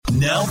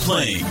Now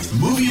playing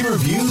movie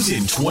reviews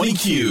in 20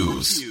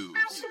 Qs.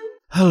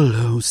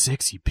 Hello,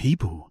 sexy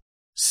people.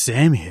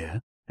 Sam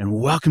here, and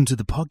welcome to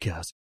the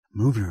podcast,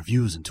 Movie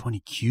Reviews in 20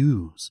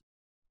 Qs.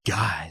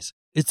 Guys,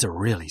 it's a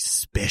really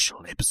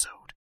special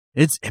episode.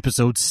 It's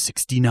episode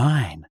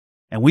 69,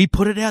 and we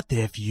put it out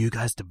there for you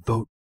guys to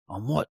vote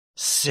on what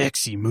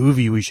sexy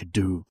movie we should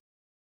do.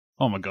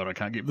 Oh my god, I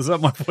can't keep this up.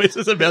 My voice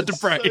is about to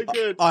break.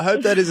 So I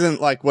hope that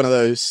isn't like one of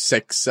those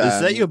sex... Is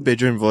that your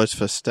bedroom voice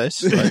for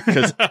Stace?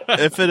 Because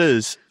if it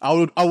is...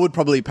 I would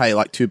probably pay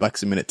like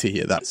 $2 a minute to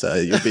hear that, so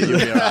you'll be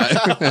alright.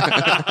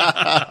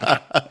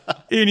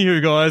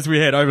 Anywho, guys, we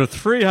had over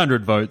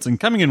 300 votes, and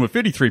coming in with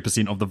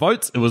 33% of the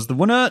votes, it was the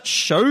winner,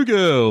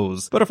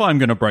 Showgirls. But if I'm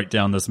going to break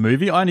down this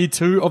movie, I need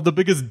two of the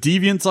biggest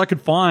deviants I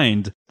could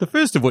find. The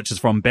first of which is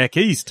from back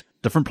east.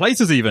 Different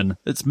places even.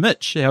 It's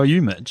Mitch. How are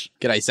you, Mitch?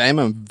 G'day, Sam.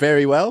 I'm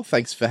very well.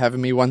 Thanks for having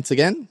me once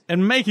again.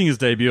 And making his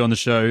debut on the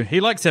show, he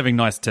likes having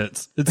nice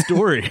tits. It's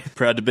Dory.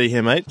 Proud to be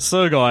here, mate.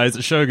 So, guys,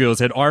 Showgirls,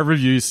 had either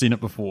of you seen it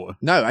before?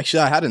 No,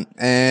 actually I hadn't.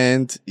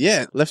 And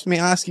yeah, left me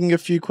asking a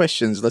few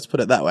questions. Let's put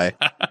it that way.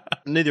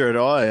 Neither had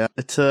I.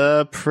 It's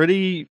a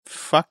pretty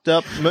fucked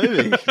up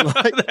movie.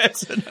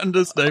 That's an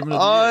understatement.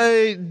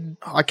 I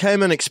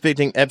came in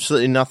expecting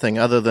absolutely nothing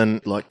other than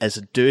like as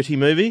a dirty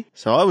movie.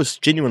 So I was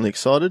genuinely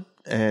excited.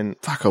 And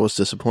fuck, I was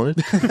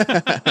disappointed.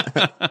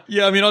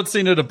 Yeah, I mean, I'd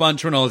seen it a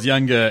bunch when I was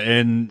younger,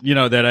 and you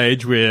know, that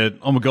age where,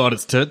 oh my god,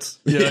 it's tits.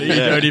 You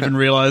don't even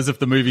realize if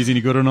the movie's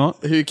any good or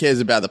not. Who cares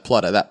about the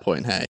plot at that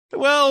point, hey?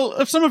 Well,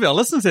 if some of our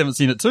listeners haven't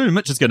seen it too,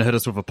 Mitch is going to hit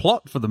us with a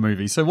plot for the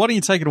movie. So why don't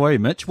you take it away,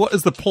 Mitch? What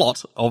is the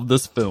plot of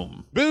this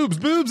film? Boobs,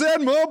 boobs,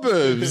 and more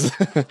boobs.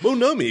 Well,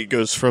 Naomi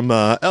goes from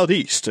out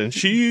east, and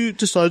she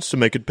decides to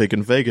make it big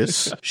in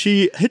Vegas.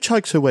 She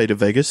hitchhikes her way to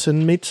Vegas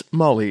and meets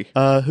Molly,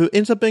 who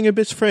ends up being her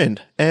best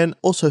friend, and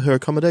also her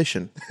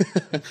accommodation.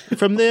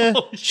 From there,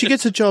 she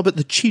gets a job at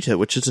the Cheetah,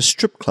 which is a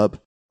strip club,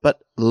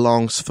 but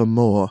longs for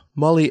more.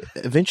 Molly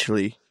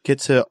eventually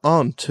gets her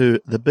on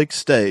to the big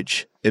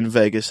stage in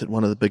Vegas at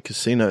one of the big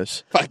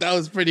casinos. Fuck, that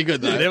was pretty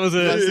good, though. Yeah, that was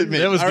I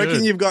reckon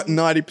good. you've got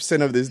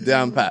 90% of this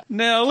down pat.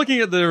 Now, looking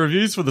at the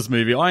reviews for this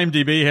movie,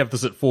 IMDb have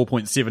this at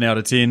 4.7 out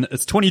of 10.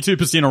 It's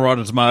 22% on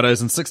Rotten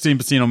Tomatoes and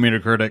 16% on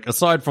Metacritic.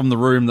 Aside from The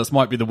Room, this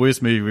might be the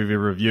worst movie we've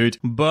ever reviewed.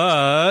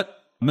 But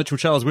Mitchell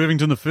Charles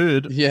Worthington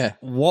III, Yeah.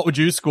 what would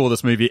you score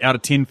this movie out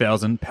of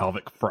 10,000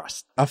 pelvic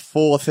thrust? A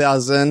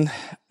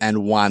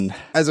 4,001.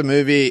 As a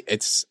movie,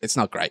 it's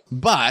not great.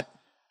 But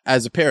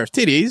as a pair of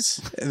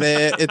titties,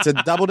 it's a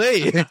double D.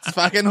 It's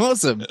fucking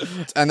awesome.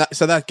 And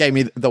so that gave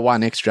me the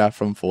one extra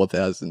from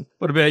 4,000.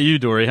 What about you,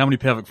 Dory? How many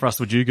pelvic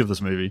thrusts would you give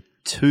this movie?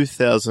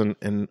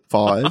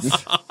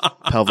 2005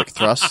 pelvic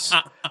thrusts.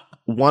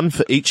 One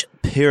for each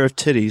pair of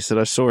titties that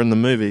I saw in the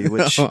movie,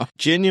 which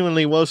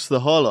genuinely was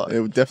the highlight.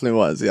 It definitely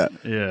was, yeah.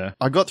 Yeah.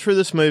 I got through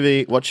this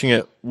movie watching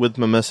it with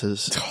my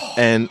missus,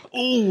 and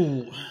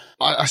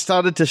I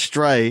started to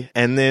stray,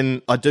 and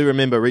then I do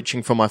remember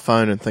reaching for my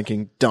phone and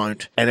thinking,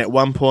 don't. And at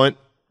one point,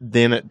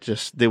 then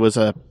there was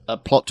a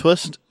plot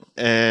twist,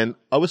 and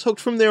I was hooked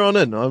from there on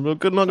in. I'm not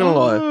going to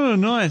lie. Oh,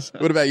 nice.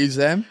 What about you,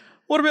 Sam?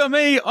 What about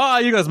me?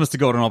 You guys missed a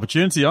golden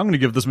opportunity. I'm going to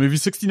give this movie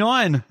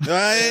 69.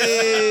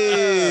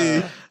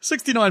 Hey!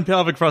 69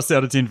 pelvic thrusts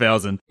out of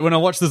 10,000. When I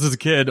watched this as a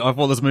kid, I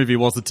thought this movie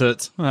was the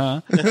tits.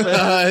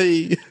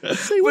 Hey.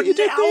 See what you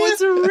did there?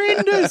 It's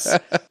horrendous.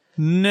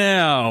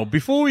 Now,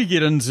 before we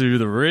get into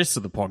the rest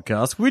of the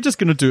podcast, we're just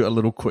going to do a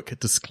little quick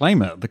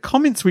disclaimer. The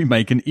comments we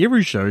make in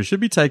every show should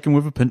be taken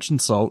with a pinch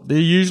of salt. They're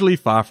usually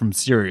far from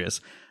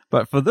serious.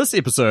 But for this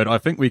episode, I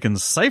think we can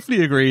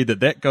safely agree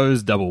that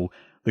goes double.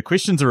 The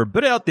questions are a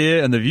bit out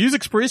there, and the views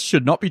expressed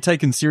should not be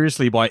taken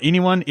seriously by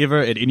anyone ever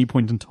at any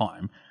point in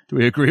time. Do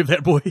we agree with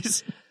that,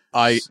 boys?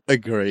 I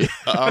agree.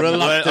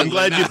 I'm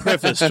glad you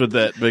prefaced with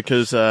that,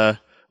 because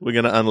we're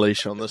going to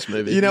unleash on this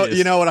movie. You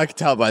know what I can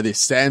tell by this?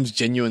 Sam's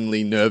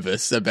genuinely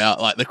nervous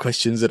about like the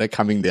questions that are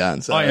coming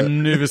down. So I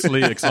am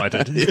nervously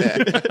excited.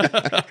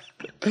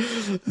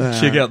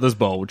 Check out this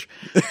bulge.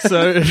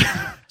 So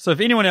if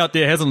anyone out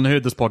there hasn't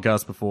heard this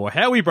podcast before,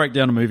 how we break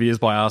down a movie is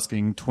by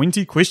asking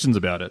 20 questions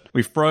about it.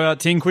 We throw out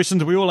 10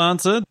 questions we all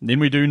answer, then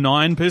we do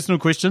 9 personal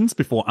questions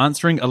before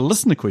answering a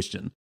listener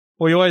question.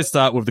 We always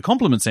start with the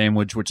compliment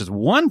sandwich, which is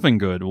one thing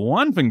good,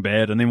 one thing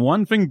bad, and then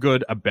one thing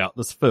good about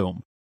this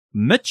film.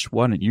 Mitch,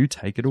 why don't you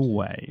take it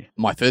away?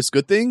 My first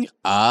good thing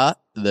are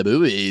the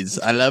boobies.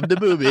 I love the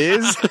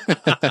boobies.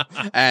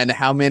 And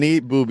how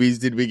many boobies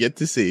did we get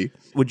to see?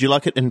 Would you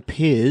like it in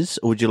pairs,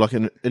 or would you like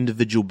an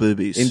individual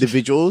boobies?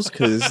 Individuals,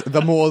 because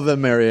the more the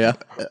merrier.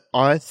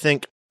 I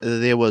think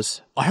there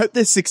was... I hope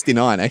there's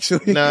 69,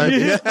 actually. No.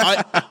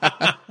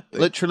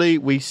 Literally,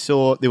 we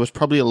saw there was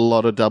probably a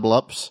lot of double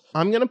ups.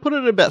 I'm going to put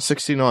it at about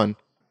 69.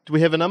 Do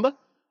we have a number?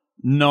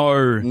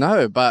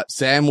 No, but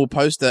Sam will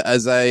post it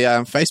as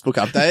a Facebook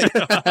update.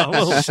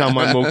 Well,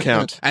 someone will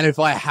count. And if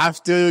I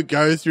have to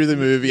go through the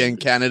movie and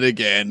count it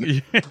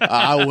again,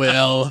 I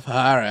will.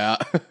 Far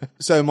out.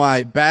 So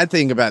my bad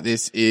thing about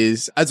this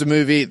is, as a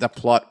movie, the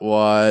plot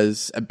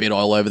was a bit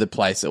all over the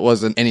place. It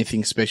wasn't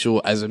anything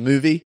special as a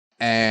movie.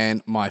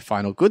 And my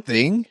final good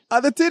thing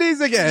are the titties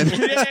again.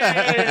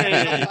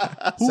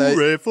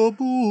 Hooray for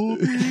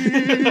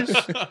boobies.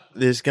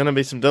 There's going to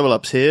be some double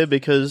ups here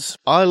because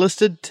I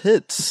listed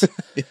tits.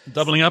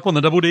 Doubling up on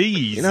the double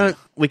Ds. You know,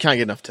 we can't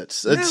get enough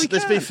tits.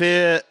 Let's be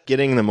fair,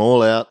 getting them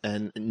all out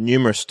and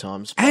numerous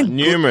times by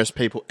numerous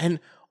people and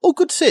all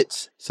good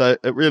sets. So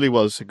it really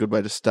was a good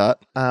way to start.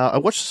 I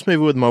watched this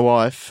movie with my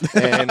wife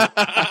and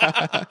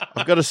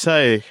I've got to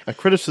say, a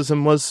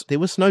criticism was there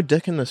was no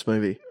dick in this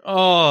movie.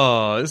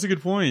 Oh, that's a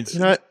good point. You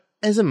know,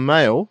 as a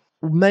male,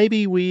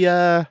 maybe we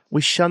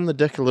shun the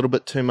dick a little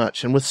bit too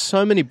much. And with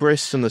so many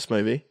breasts in this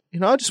movie, you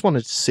know, I just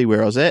wanted to see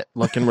where I was at,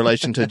 like in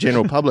relation to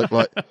general public.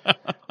 Like,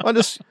 I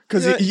just...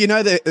 Because you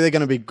know they're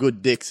going to be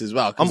good dicks as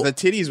well, because the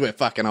titties were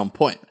fucking on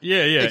point.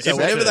 Yeah. So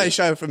whatever they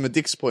show from a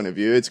dick's point of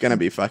view, it's going to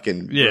be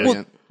fucking brilliant.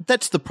 Well,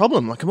 that's the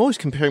problem. Like, I'm always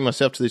comparing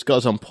myself to these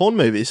guys on porn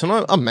movies, and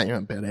I'm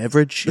about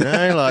average, you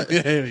know? Like,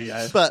 There we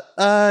go. But,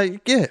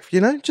 yeah,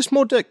 you know, just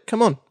more dick.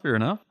 Come on. Fair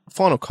enough.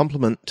 Final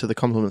compliment to the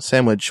compliment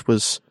sandwich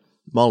was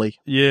Molly.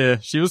 Yeah,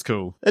 she was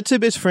cool. It's her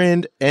best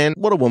friend, and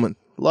what a woman.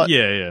 Like,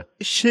 Yeah.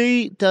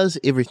 she does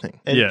everything,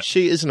 and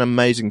she is an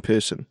amazing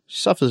person.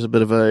 She suffers a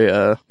bit of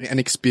An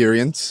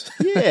experience.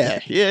 yeah,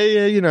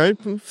 you know,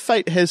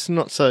 fate has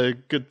not so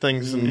good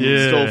things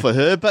in store for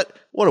her, but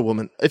what a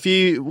woman. If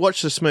you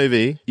watch this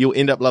movie, you'll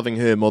end up loving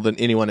her more than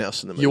anyone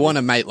else in the movie. You want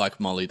a mate like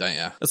Molly, don't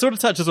you? It sort of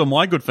touches on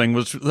my good thing,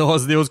 which there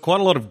was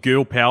quite a lot of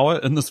girl power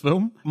in this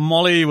film.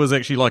 Molly was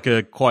actually like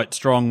a quite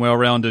strong,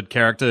 well-rounded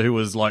character who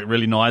was like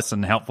really nice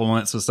and helpful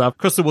and that sort of stuff.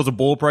 Krista was a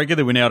ball breaker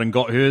that went out and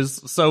got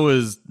hers. So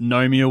was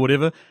Nomi or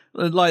whatever.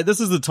 Like, this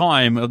is the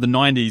time of the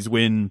 90s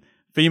when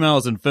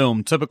females in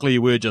film typically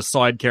were just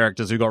side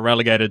characters who got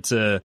relegated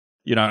to,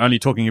 you know, only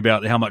talking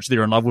about how much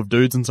they're in love with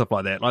dudes and stuff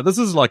like that. Like, this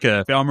is like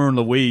a Thelma and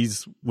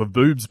Louise with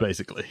boobs,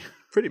 basically.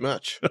 Pretty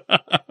much.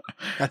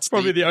 That's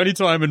Probably the only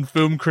time in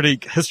film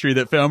critique history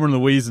that Thelma and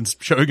Louise and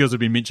Showgirls have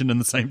been mentioned in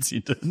the same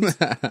sentence.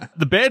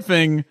 The bad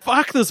thing,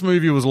 fuck, this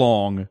movie was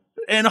long.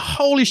 And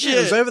holy shit.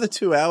 it was over the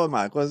 2 hour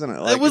mark, wasn't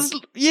it? Like,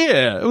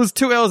 it was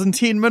 2 hours and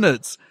 10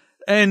 minutes.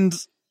 And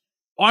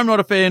I'm not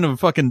a fan of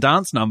fucking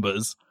dance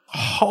numbers.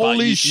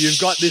 Holy shit. You've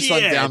got this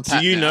on down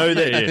pat. Do you know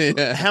that?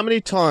 Yeah. How many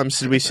times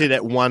did we see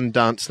that one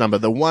dance number?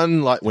 The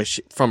one, like, where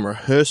from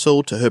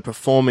rehearsal to her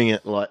performing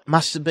it, like,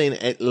 must have been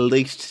at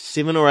least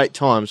 7 or 8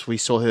 times we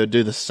saw her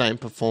do the same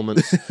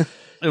performance.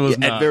 It was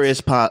at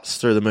various parts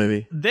through the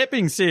movie. That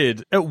being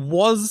said, it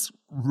was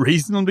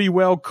reasonably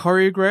well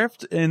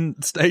choreographed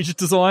and stage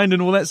designed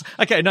and all that.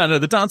 Okay, no,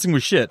 the dancing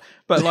was shit.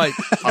 But like,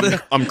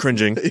 I'm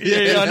cringing.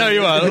 yeah, I know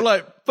you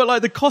are. But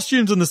like the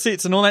costumes and the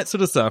sets and all that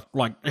sort of stuff.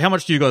 Like, how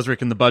much do you guys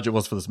reckon the budget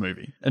was for this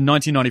movie in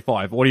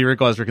 1995? What do you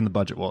guys reckon the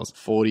budget was?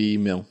 40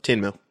 mil.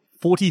 10 mil.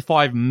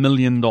 $45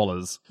 million.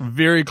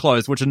 Very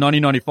close, which in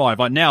 1995,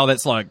 like now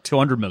that's like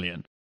 200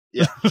 million.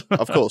 Yeah,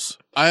 of course.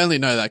 I only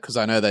know that because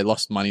I know they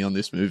lost money on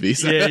this movie.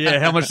 So. Yeah.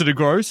 How much did it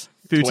gross?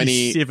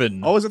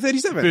 37. Oh, was it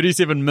 37?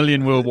 37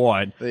 million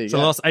worldwide. There you So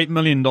go. they lost $8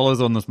 million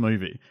on this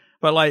movie.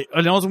 But like,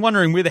 and I was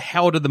wondering where the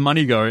hell did the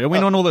money go? It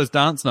went on all those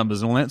dance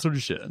numbers and all that sort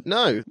of shit.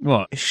 No.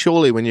 What?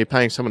 Surely when you're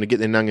paying someone to get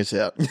their nungas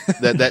out,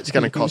 that's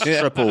going to cost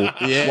triple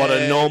what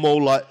a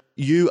normal, like,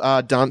 you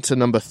are dancer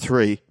number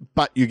 3,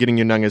 but you're getting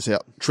your nungas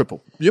out.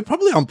 Triple. You're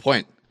probably on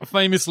point.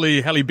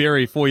 Famously, Halle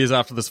Berry, 4 years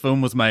after this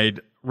film was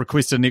made,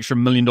 requested an extra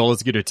 $1 million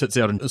to get her tits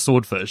out in a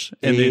swordfish,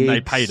 and then they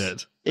paid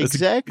it.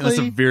 Exactly. That's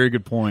a very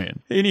good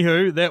point.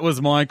 Anywho, that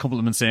was my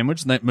compliment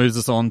sandwich, and that moves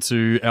us on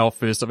to our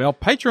first of our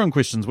Patreon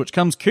questions, which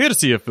comes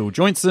courtesy of Phil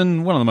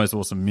Joinson, one of the most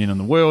awesome men in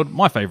the world,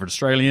 my favourite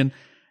Australian.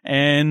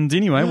 And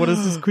anyway, what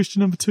is this question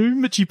number 2,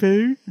 Mitchy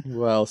Poo?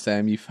 Well,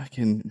 Sam, you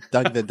fucking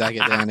dug the dagger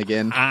down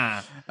again.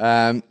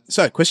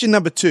 So, question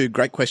number 2,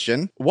 great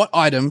question. What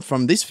item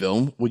from this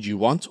film would you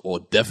want or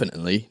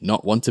definitely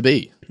not want to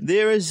be?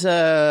 There is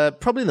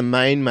probably the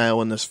main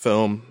male in this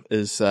film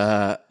is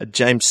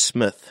James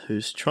Smith,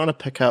 who's trying to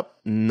pick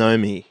up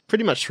Nomi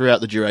pretty much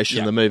throughout the duration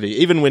of the movie,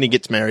 even when he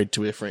gets married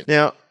to her friend.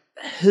 Now,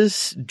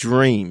 his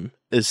dream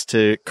is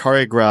to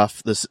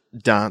choreograph this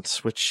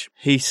dance, which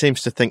he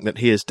seems to think that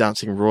he is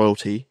dancing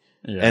royalty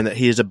and that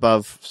he is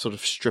above sort of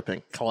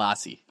stripping.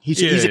 Classy.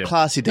 He's a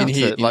classy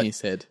dancer. In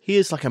his head. He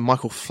is like a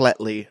Michael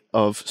Flatley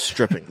of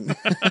stripping.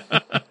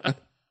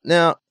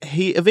 Now,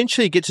 he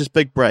eventually gets his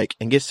big break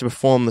and gets to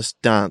perform this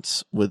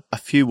dance with a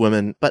few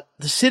women, but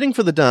the setting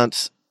for the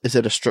dance is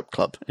at a strip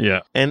club.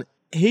 Yeah. And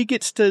he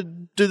gets to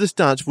do this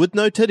dance with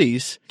no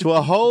titties to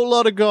a whole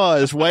lot of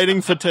guys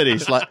waiting for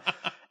titties. Like,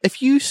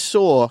 if you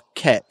saw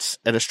Cats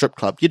at a strip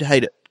club, you'd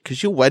hate it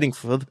because you're waiting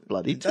for the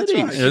bloody titties. That's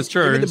right. Yeah, it's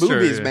true. Give me the it's true,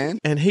 boobies, yeah. man.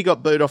 And he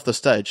got booed off the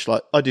stage.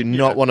 Like, I do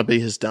not want to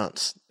be his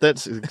dance.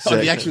 That's exactly.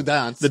 Oh, the actual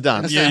dance. The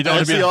dance. Yeah, you don't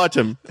That's wanna be the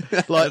item.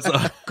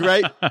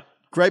 Like,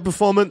 great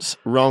performance,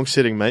 wrong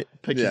setting, mate.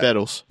 Pick your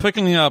battles.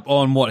 Picking up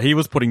on what he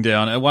was putting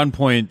down, at one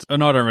point,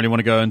 and I don't really want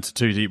to go into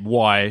too deep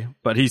why,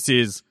 but he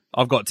says,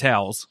 I've got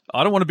towels.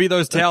 I don't want to be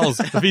those towels.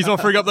 If he's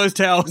offering up those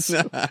towels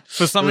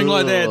for something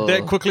like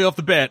that quickly off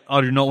the bat, I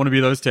do not want to be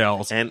those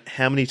towels. And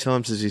how many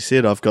times has he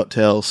said, I've got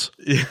towels?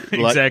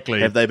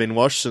 Exactly. Have they been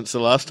washed since the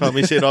last time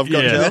he said, I've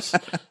got towels?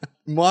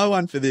 My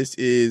one for this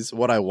is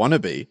what I want to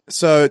be.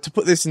 So to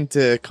put this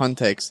into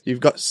context, you've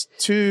got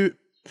two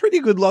pretty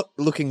good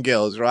looking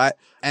girls, right?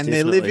 And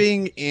Definitely. they're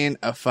living in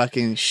a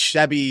fucking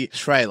shabby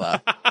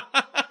trailer.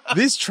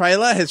 This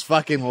trailer has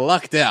fucking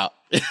lucked out.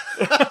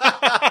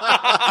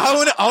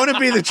 I want to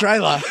be the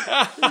trailer.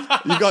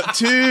 You got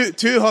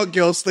two hot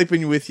girls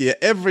sleeping with you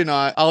every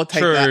night. I'll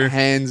take that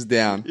hands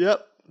down.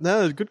 Yep.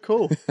 No, good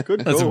call. Good call.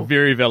 That's a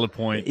very valid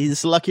point.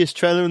 He's the luckiest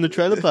trailer in the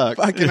trailer park.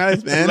 Fucking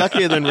oath, man.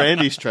 Luckier than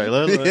Randy's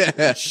trailer.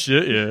 Yeah.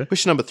 Shit, yeah.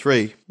 Question number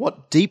 3.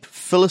 What deep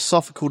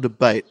philosophical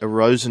debate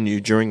arose in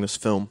you during this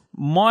film?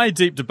 My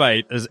deep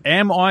debate is,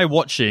 am I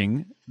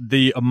watching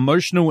the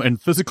emotional and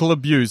physical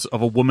abuse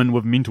of a woman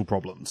with mental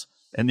problems?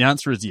 And the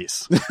answer is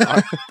yes.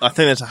 I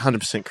think that's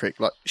 100% correct.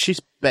 Like, she's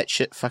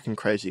batshit fucking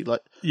crazy. Like,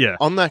 Yeah.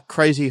 on that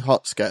crazy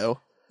hot scale,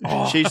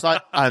 she's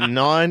like a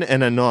 9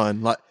 and a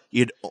 9. Like,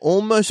 you'd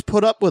almost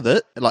put up with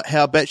it, like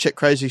how batshit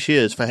crazy she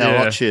is for how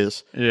hot she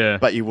is. Yeah.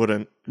 But you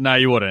wouldn't. No,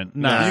 you wouldn't.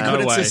 No, You no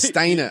couldn't way.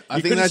 sustain it. I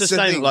You think couldn't that's the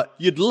sustain thing. it. Like,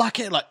 you'd luck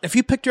it. Like, if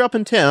you picked her up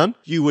in town,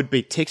 you would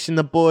be texting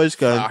the boys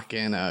going,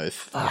 Fucking oath.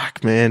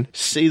 fuck, man,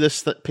 see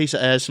this piece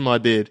of ass in my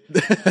bed.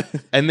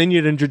 And then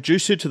you'd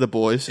introduce her to the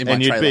boys, In my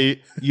and trailer.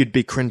 you'd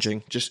be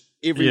cringing. Just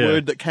every Yeah.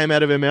 word that came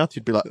out of her mouth,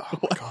 you'd be like,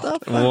 oh, God.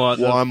 What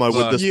the Why am I with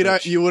fuck? this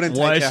bitch? You wouldn't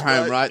Why take her is-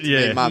 home, right? To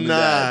Yeah. meet mum and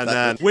Nah,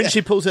 dad. nah. When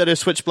she pulls out her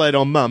switchblade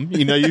on mum,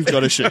 you know you've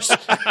got issues.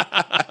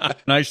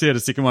 And I actually had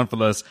a second one for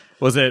this.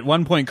 Was at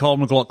one point Cole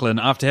McLaughlin,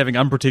 after having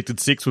unprotected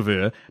sex with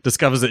her,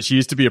 discovers that she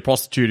used to be a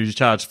prostitute who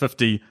charged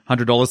 $50,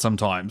 $100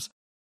 sometimes.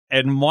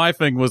 And my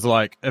thing was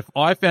like, if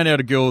I found out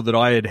a girl that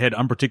I had had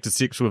unprotected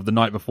sex with the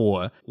night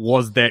before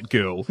was that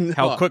girl,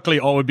 how quickly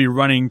I would be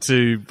running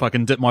to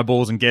fucking dip my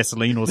balls in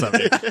gasoline or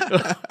something.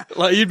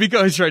 Like, you'd be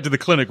going straight to the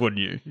clinic,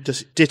 wouldn't you?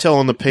 Just Dettol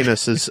on the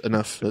penis is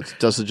enough. It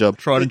does the job.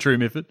 Tried and true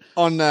method.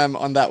 On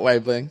that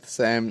wavelength,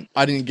 Sam,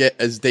 I didn't get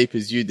as deep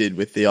as you did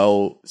with the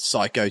old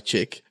psycho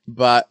chick,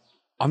 but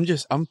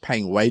I'm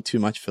paying way too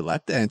much for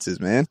lap dances,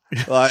 man.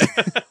 Like,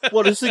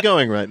 What is the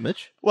going rate,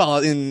 Mitch? well,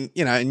 in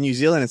New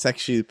Zealand, it's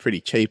actually pretty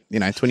cheap.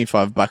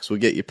 $25 will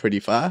get you pretty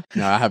far.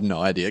 No, I have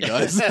no idea,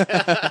 guys.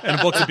 And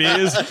a box of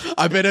beers.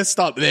 I better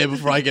stop there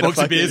before I get Box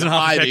a of fucking beers and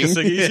half a pack of hiding.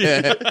 ciggies.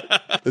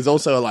 Yeah. There's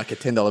also like a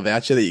 $10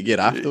 voucher that you get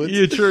afterwards.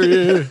 Yeah, true,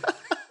 yeah.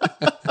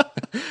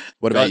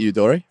 What about you,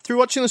 Dory? Through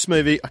watching this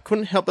movie, I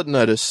couldn't help but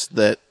notice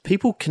that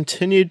people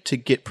continued to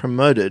get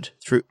promoted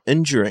through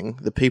injuring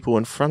the people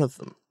in front of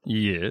them.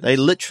 Yeah. They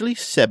literally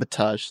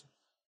sabotaged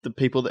the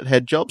people that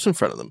had jobs in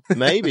front of them.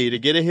 Maybe to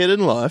get ahead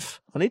in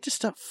life, I need to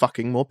start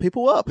fucking more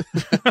people up.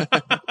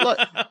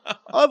 Like,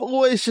 I've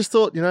always just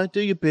thought,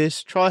 do your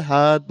best, try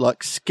hard,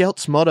 like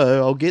Scout's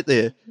motto, I'll get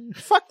there.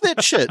 Fuck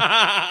that shit.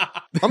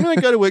 I'm going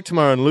to go to work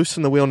tomorrow and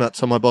loosen the wheel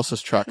nuts on my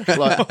boss's truck.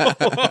 Like,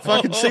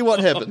 fucking see what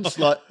happens.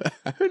 Like,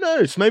 who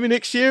knows? Maybe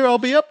next year I'll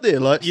be up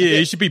there. Like, Yeah,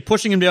 you should be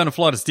pushing him down a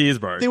flight of stairs,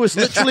 bro. there was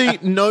literally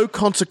no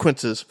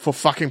consequences for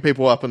fucking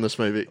people up in this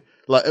movie.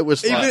 Like, it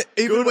was like,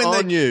 good when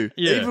on you.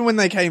 Yeah. Even when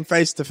they came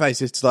face to face,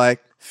 it's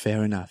like,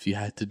 fair enough, you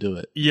had to do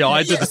it. Yeah,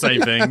 I did the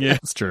same thing. Yeah,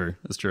 it's true.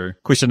 It's true.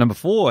 Question number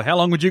 4. How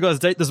long would you guys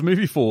date this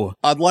movie for?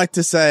 I'd like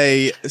to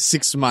say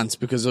 6 months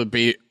because it would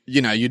be,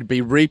 you'd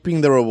be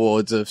reaping the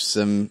rewards of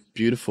some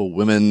beautiful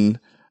women,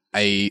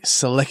 a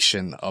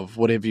selection of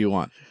whatever you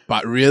want.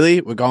 But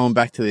really, we're going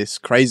back to this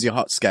crazy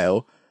hot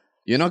scale.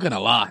 You're not going to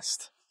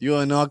last. You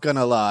are not going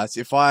to last.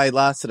 If I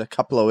lasted a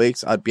couple of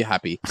weeks, I'd be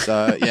happy.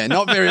 So, yeah,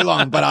 not very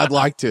long, but I'd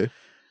like to.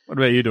 What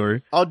about you,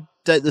 Dory? I'd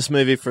date this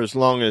movie for as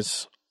long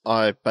as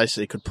I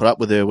basically could put up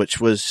with her,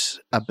 which was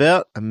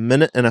about a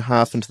minute and a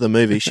half into the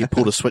movie. She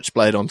pulled a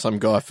switchblade on some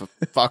guy for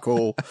fuck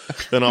all.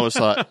 Then I was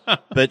like,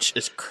 bitch,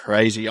 it's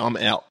crazy. I'm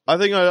out. I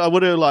think I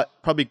would have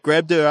probably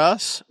grabbed her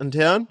ass in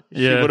town.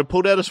 She Yeah. would have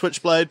pulled out a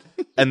switchblade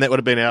and that would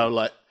have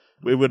been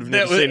we would have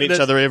never seen each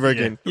other ever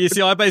again. Yeah,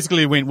 see, I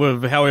basically went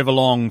with however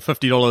long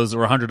 $50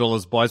 or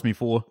 $100 buys me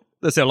for.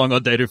 That's how long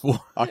I'd date her for.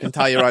 I can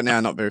tell you right now,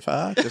 not very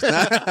far. Just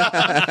now.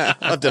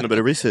 I've done a bit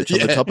of research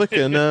on the topic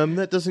and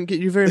that doesn't get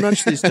you very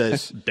much these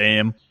days.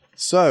 Damn.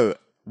 So,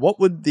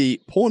 what would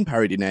the porn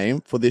parody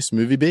name for this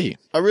movie be?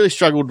 I really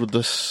struggled with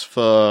this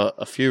for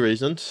a few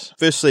reasons.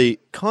 Firstly,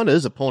 kind of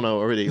is a porno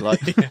already.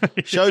 Like,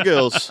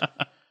 Showgirls.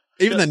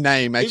 Even the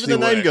name actually Even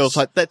the name works. girls,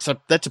 like, that's a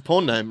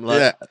porn name. Like,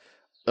 Yeah.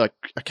 like,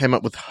 I came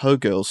up with Ho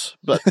Girls,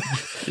 but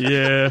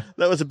Yeah,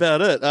 that was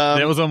about it.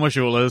 that was on my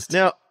short list.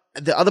 Now,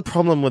 the other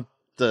problem with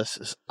this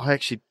is I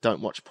actually don't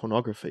watch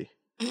pornography.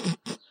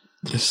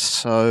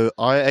 So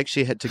I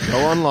actually had to go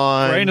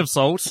online. Grain of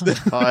salt.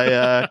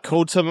 I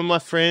called some of my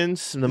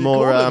friends, and the You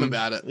more called them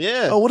about it.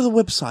 yeah. Oh, what are the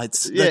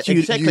websites Yeah, that you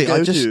exactly. go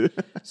I just to?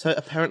 so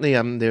apparently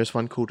there's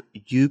one called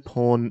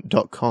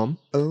youporn.com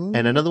and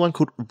another one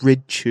called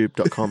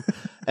redtube.com.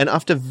 And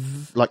after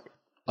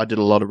I did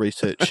a lot of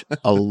research,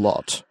 a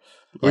lot.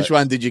 Which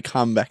one did you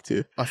come back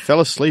to? I fell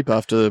asleep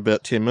after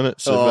about 10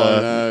 minutes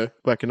of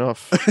whacking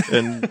off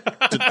and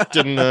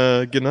didn't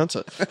get an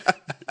answer.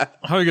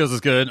 Showgirls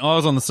is good. I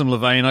was on the similar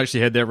vein. I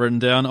actually had that written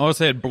down. I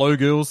also had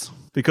Blowgirls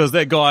because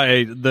that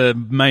guy, the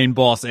main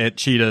boss at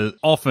Cheetah,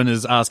 often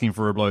is asking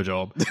for a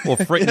blowjob or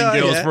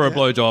threatening girls for a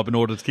blowjob in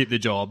order to keep their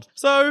jobs.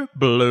 So,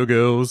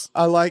 Blowgirls.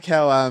 I like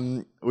how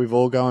we've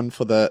all gone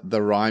for the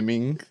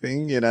rhyming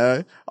thing, you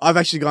know. I've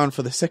actually gone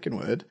for the second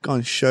word,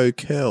 gone show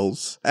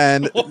curls.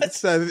 And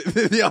so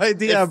the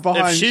idea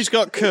behind... If she's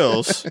got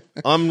curls,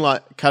 I'm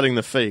like cutting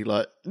the fee.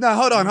 Like, No,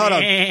 hold on.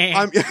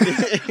 I'm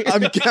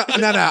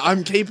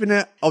keeping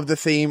it of the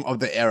theme of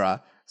the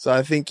era. So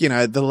I think, you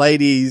know, the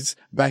ladies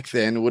back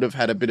then would have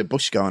had a bit of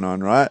bush going on,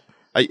 right?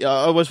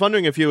 I was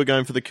wondering if you were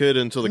going for the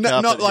curtains or the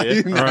carpet not like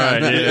here. no,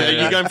 Right, no, yeah.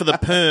 no. You're going for the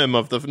perm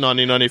of the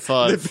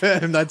 1995. The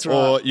perm, that's right.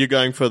 Or you're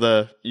going for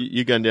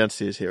you're going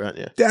downstairs here, aren't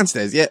you?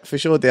 Downstairs, yeah, for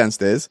sure,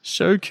 downstairs. I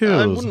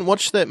Showgirls. wouldn't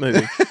watch that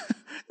movie.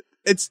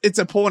 It's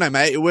a porno,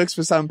 mate. It works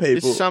for some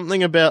people. There's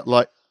something about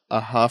like a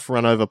half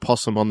run over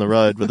possum on the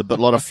road with a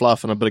lot of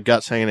fluff and a bit of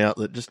guts hanging out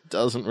that just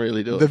doesn't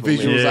really do it The for me.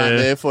 visuals aren't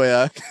there for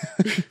you.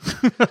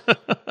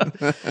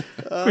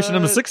 Question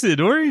number 6 there,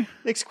 Dory.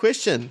 Next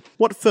question.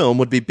 What film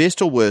would be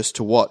best or worst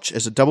to watch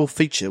as a double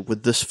feature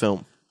with this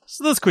film?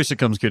 So this question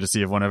comes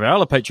courtesy of one of our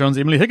other patrons,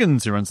 Emily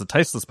Higgins, who runs the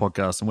Tasteless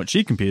podcast, in which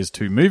she compares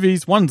 2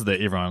 movies, one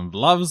that everyone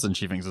loves and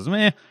she thinks is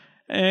meh,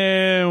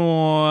 and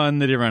one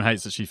that everyone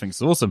hates that she thinks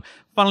is awesome.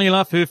 Funnily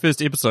enough, her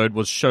first episode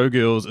was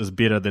Showgirls is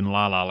better than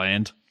La La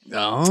Land.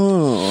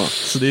 Oh.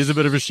 So there's a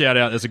bit of a shout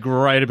out. It's a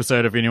great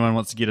episode if anyone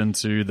wants to get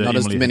into the Not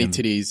Emily as many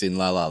Higgins. titties in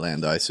La La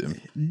Land, I assume.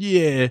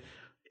 Yeah.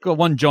 Got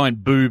one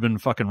giant boob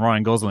and fucking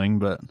Ryan Gosling,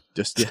 but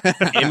Just, yeah.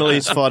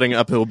 Emily's fighting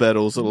uphill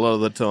battles a lot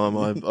of the time,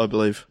 I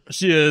believe.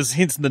 she is,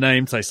 hence the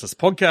name Tasteless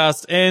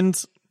Podcast.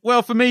 And,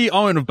 well, for me,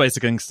 I went with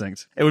Basic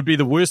Instinct. It would be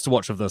the worst to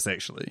watch of this,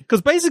 actually.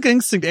 Because Basic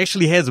Instinct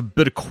actually has a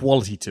bit of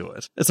quality to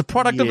it. It's a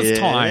product of its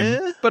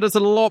time, but it's a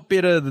lot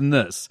better than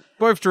this.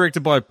 Both directed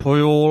by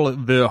Paul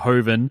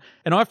Verhoeven,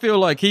 and I feel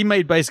like he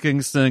made Basic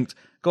Instinct,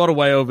 got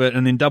away with it,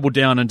 and then doubled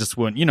down and just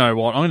went, you know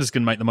what, I'm just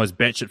going to make the most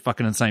batshit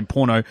fucking insane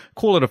porno,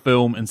 call it a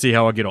film, and see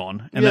how I get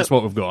on. And that's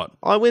what we've got.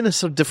 I went a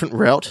sort of different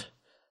route,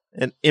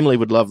 and Emily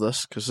would love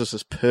this because this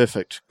is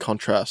perfect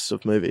contrasts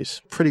of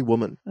movies. Pretty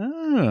Woman.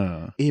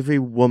 Ah. Every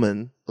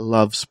woman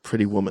loves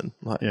Pretty Woman.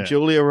 Like Yeah.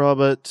 Julia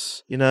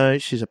Roberts, you know,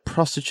 she's a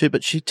prostitute,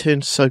 but she's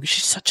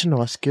such a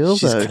nice girl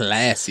She's though.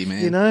 classy,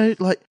 man. You know,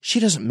 like she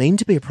doesn't mean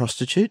to be a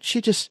prostitute. She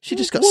just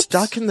got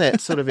stuck in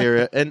that sort of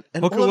area, and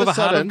Hooker all of with a a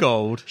heart sudden, of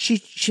gold.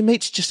 she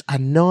meets just a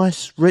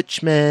nice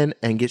rich man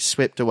and gets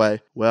swept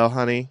away. Well,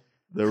 honey,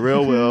 the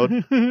real world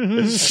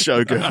is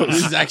Showgirls.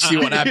 This is actually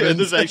what Yeah, happens.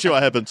 this is actually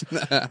what happens.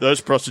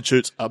 Those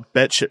prostitutes are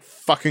batshit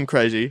fucking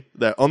crazy.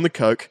 They're on the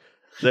coke.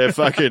 They're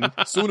fucking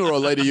Sooner or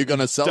later, you're going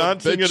to sell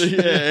dancing it, at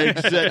bitch. yeah,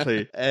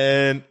 exactly.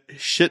 And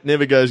shit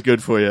never goes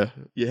good for you.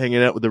 You're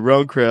hanging out with the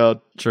wrong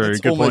crowd. True,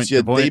 It's good almost point,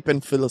 good point. deep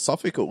and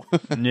philosophical.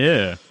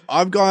 Yeah.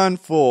 I've gone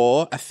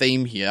for a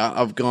theme here.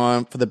 I've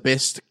gone for the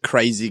best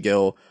crazy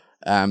girl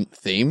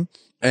theme,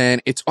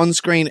 and it's on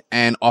screen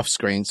and off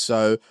screen.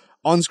 So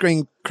on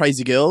screen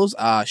crazy girls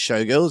are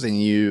Showgirls, and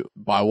you,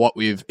 by what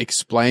we've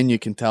explained, you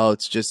can tell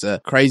it's just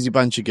a crazy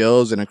bunch of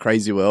girls in a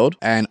crazy world.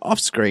 And off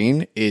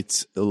screen,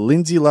 it's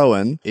Lindsay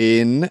Lohan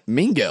in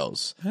Mean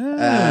Girls.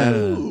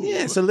 Yeah,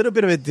 it's a little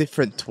bit of a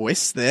different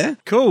twist there.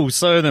 Cool.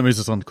 So that moves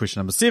us on to question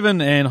number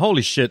 7. And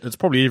holy shit, it's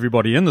probably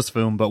everybody in this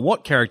film, but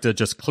what character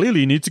just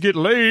clearly needs to get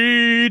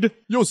laid?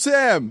 Yo,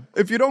 Sam,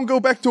 if you don't go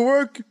back to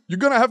work, you're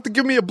gonna have to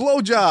give me a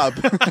blowjob.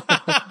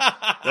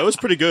 That was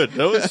pretty good.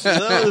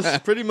 That was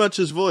pretty much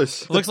his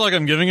voice. Looks like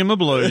I'm giving him a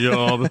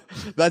blowjob.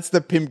 That's the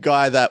pimp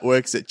guy that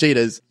works at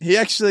Cheetahs.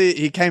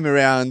 He came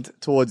around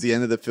towards the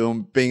end of the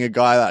film being a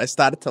guy that I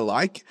started to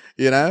like,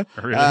 you know?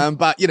 Really?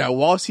 But, you know,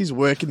 whilst he's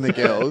working the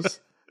girls,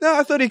 no,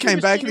 I thought he came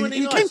was back. genuinely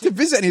He nice. came to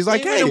visit and he's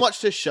like, He hey. went and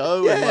watched his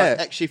show and Yeah. like,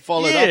 actually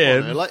followed up on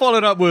Yeah, her. Like,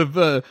 followed up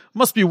with,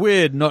 must be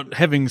weird not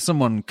having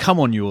someone come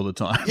on you all the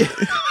time.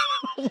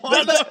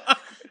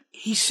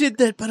 he said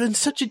that, but in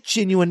such a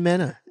genuine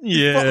manner.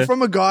 Yeah.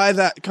 From a guy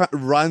that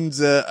runs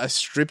a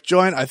strip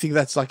joint, I think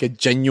that's like a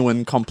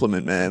genuine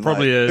compliment, man.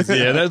 Probably Like, is,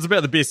 yeah. That's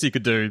about the best he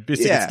could do.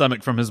 Best he Yeah. could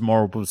stomach from his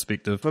moral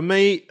perspective. For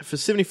me, for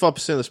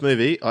 75% of this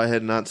movie, I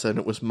had an answer, and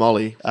it was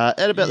Molly.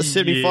 At about the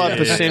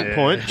 75% Yeah.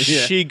 point, Yeah.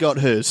 she got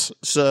hers.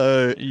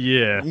 So,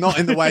 Yeah. Not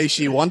in the way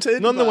she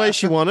wanted. not in the but- way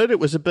she wanted. It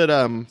was a bit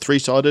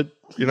three-sided,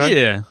 you know?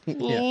 Yeah.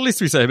 Less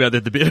we say about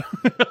that, the better.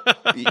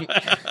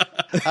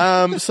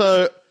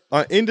 So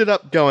I ended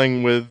up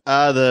going with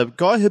the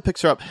guy who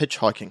picks her up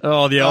hitchhiking.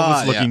 Oh, the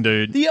Elvis looking yeah.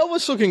 dude. The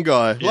Elvis-looking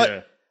guy. Yeah.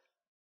 Like,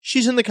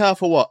 she's in the car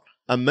for what?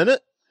 A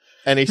minute?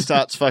 And he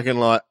starts fucking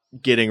like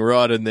getting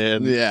right in there.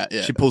 And Yeah.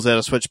 she pulls out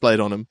a switchblade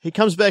on him. He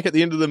comes back at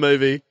the end of the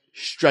movie,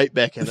 straight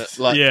back in it.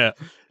 Like, Yeah.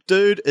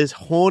 dude is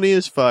horny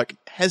as fuck.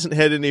 Hasn't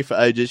had any for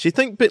ages. You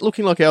think, but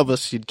looking like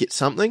Elvis, you'd get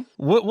something?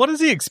 What is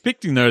he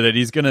expecting, though, that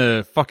he's going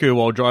to fuck her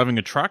while driving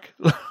a truck?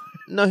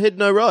 no head,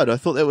 no ride. I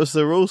thought that was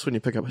the rules when you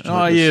pick up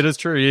hitchhikers. Oh, yeah, that's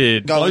true, yeah.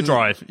 Blow Going-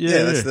 drive.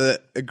 Yeah, that's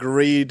the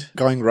agreed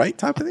going rate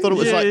type of thing. I thought it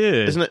was Yeah, like, yeah.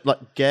 isn't it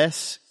like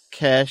gas,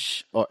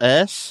 cash, or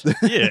ass?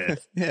 Yeah.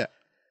 Yeah.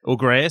 Or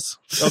grass.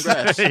 Or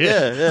grass.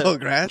 yeah. Oh,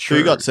 Grant. Who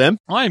you got, Sam?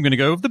 I am going to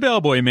go with the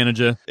bellboy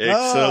manager.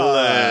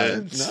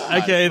 Excellent.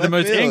 Nice. Okay, the Left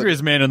most field.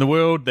 angriest man in the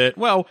world that,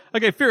 well,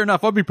 okay, fair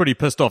enough. I'd be pretty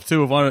pissed off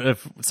too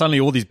if suddenly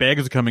all these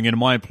baggers are coming in and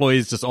my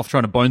employee's just off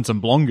trying to bone some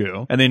blonde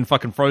girl and then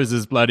fucking throws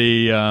his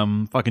bloody,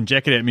 fucking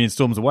jacket at me and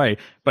storms away.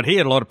 But he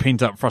had a lot of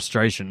pent up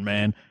frustration,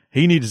 man.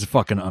 He needed to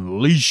fucking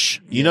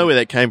unleash You know where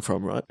that came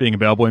from, right? being a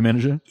bellboy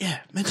manager. Yeah.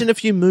 Imagine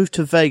if you moved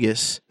to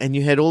Vegas and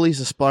you had all these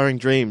aspiring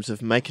dreams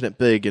of making it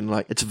big and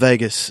like, it's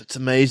Vegas, it's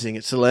amazing,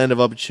 it's the land of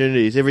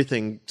opportunities,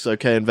 everything's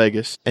okay in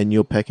Vegas, and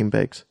you're packing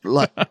bags.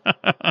 Like,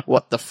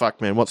 what the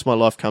fuck, man? What's my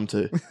life come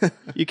to?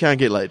 You can't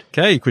get laid.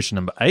 Okay, question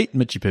number 8,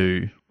 Mitchy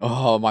Poo.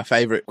 Oh, my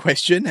favorite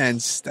question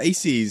and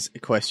Stacey's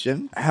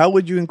question. How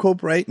would you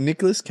incorporate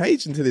Nicolas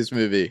Cage into this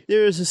movie?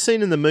 There is a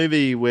scene in the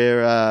movie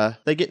where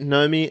they get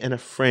Nomi and a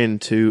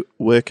friend to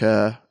work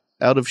a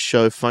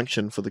out-of-show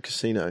function for the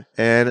casino.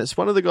 And it's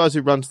one of the guys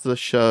who runs the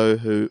show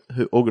who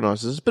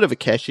organises. It's a bit of a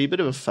cashy, bit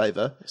of a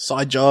favour.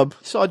 Side job.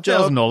 Side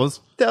job. $1,000.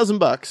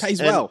 $1,000.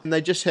 Pays And- well. And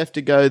they just have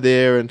to go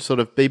there and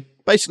sort of be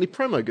basically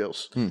promo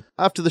girls.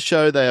 After the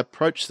show, they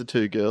approach the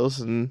two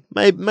girls and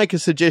make a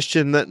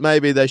suggestion that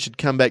maybe they should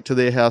come back to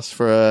their house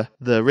for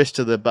the rest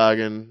of the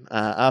bargain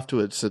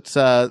afterwards. It's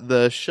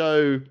the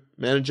show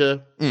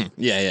manager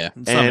Yeah.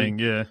 Something,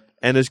 yeah.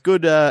 and his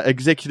good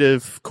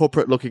executive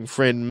corporate-looking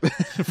friend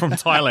From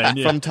Thailand,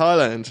 yeah. from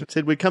Thailand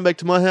said, "We come back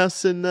to my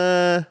house and,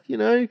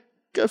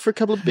 go for a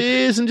couple of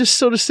beers and just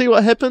sort of see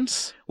what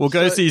happens." We'll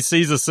go see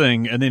Caesar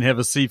sing and then have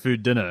a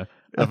seafood dinner.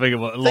 I think it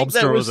was I think lobster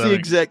that or was the something.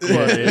 exact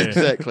quote. Yeah, yeah.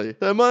 Exactly.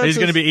 So my He's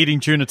going to answer's- be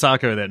eating tuna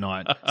taco that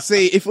night.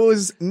 See, if it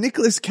was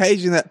Nicolas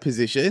Cage in that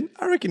position,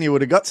 I reckon he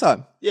would have got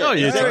some. Oh, yeah, I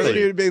reckon totally. he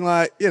would have been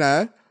like,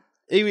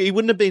 He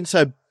wouldn't have been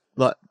so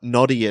like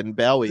noddy and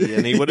bowy,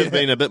 and he would have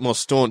been a bit more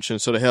staunch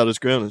and sort of held his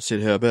ground and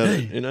said, "How about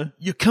it?" You know,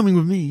 You're coming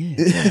with me,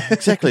 yeah.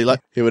 exactly.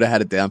 Like he would have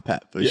had it down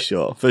pat for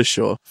sure. for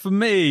sure. For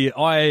me,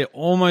 I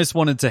almost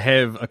wanted to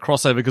have a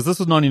crossover because this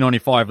was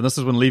 1995 and this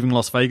is when Leaving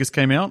Las Vegas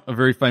came out, a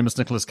very famous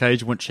Nicolas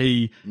Cage, in which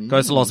he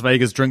goes to Las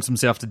Vegas, drinks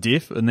himself to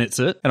death, and that's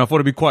it. And I thought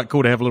it'd be quite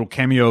cool to have a little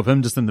cameo of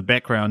him just in the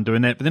background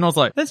doing that. But then I was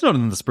like, that's not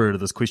in the spirit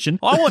of this question.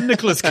 I want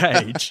Nicolas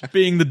Cage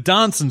being the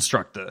dance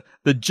instructor,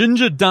 the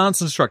ginger dance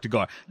instructor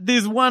guy.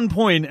 There's one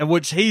point at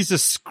which he's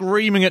just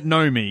screaming at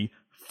Nomi,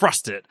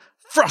 thrust it,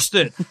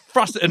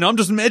 and I'm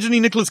just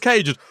imagining Nicolas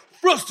Cage just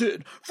thrust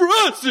it.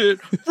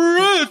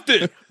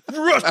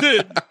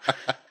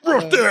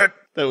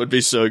 That would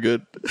be so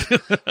good.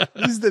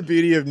 This is the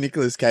beauty of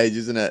Nicolas Cage,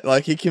 isn't it?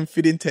 Like, he can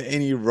fit into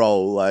any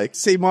role. Like,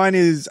 see, mine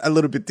is a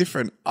little bit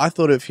different. I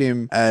thought of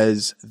him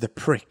as the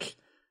prick.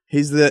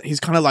 He's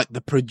kind of like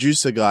the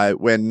producer guy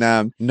when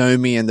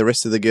Nomi and the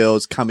rest of the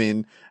girls come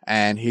in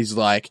and he's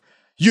like,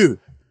 you've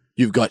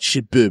got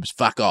shit boobs,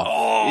 fuck off.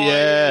 Oh,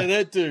 Yeah.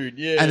 that dude,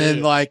 yeah. And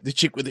then like the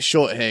chick with the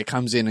short hair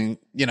comes in and,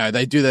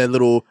 they do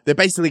they're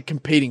basically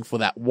competing for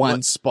that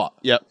one spot.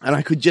 Yep. And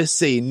I could just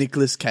see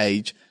Nicolas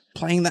Cage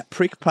playing that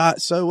prick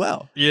part so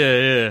well.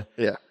 Yeah.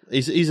 Yeah,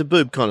 he's a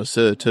boob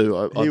connoisseur too.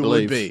 I He believe.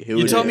 would be. He You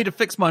would told be. me to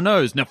fix my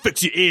nose. Now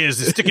fix your ears.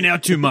 They're sticking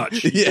out too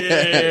much.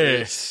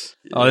 Yes.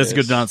 Oh, that's a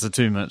good answer.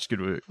 Too much.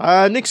 Good work.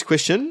 Next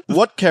question: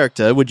 what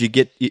character would you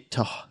get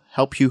to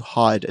help you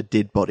hide a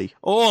dead body?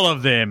 All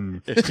of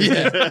them.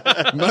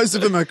 Most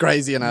of them are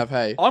crazy enough,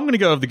 hey. I'm going to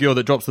go with the girl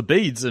that drops the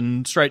beads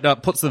and straight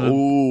up puts the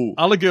Ooh.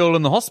 other girl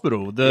in the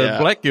hospital. The Yeah.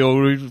 black girl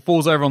who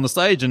falls over on the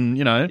stage and,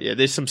 Yeah,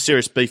 there's some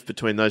serious beef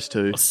between those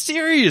two.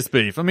 serious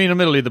beef. I mean,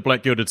 admittedly, the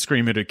black girl did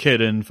scream at her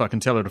kid and fucking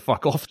tell her to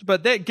fuck off.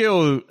 But that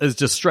girl is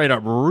just straight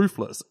up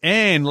ruthless.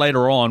 And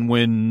later on,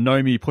 when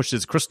Nomi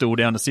pushes Crystal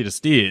down a set of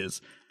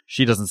stairs,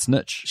 she doesn't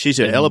snitch. She's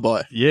her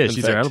alibi. Yeah, in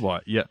she's her fact. alibi.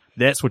 Yeah,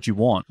 that's what you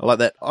want. I like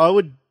that. I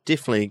would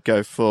definitely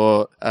go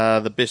for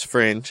the best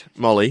friend,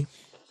 Molly.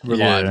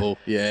 Reliable.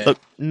 Yeah. Look,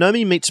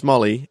 Nomi meets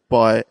Molly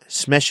by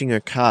smashing her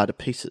car to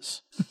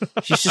pieces.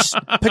 She just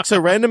picks a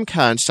random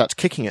car and starts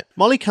kicking it.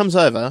 Molly comes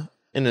over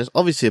and is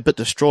obviously a bit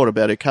distraught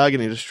about her car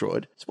getting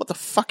destroyed. So what the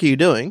fuck are you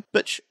doing?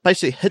 Bitch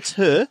basically hits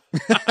her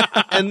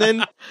and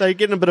then they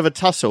get in a bit of a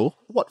tussle.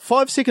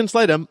 5 seconds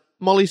later,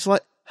 Molly's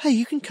like, "Hey,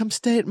 you can come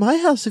stay at my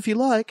house if you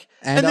like."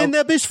 And then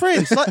they're best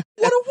friends. Like,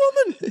 what a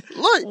woman.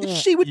 Like,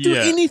 she would do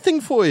Yeah.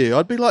 anything for you.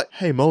 I'd be like,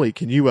 "Hey, Molly,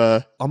 can you,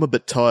 I'm a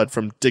bit tired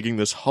from digging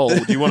this hole.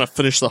 Do you want to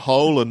finish the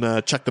hole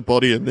and chuck the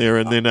body in there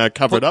and then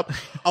cover it up?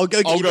 I'll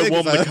go I'll go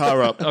warm the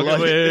car up."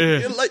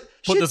 Okay, yeah. Like,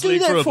 Put she'd this do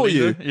leak through that a for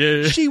you.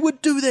 bleeder. Yeah. She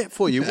would do that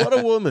for you. What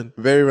a woman.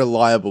 Very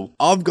reliable.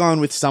 I've gone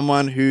with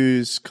someone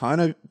who's kind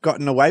of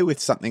gotten away with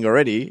something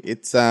already.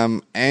 It's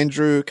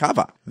Andrew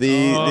Carver,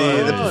 the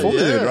performer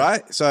dude,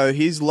 right? So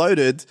he's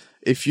loaded.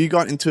 If you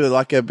got into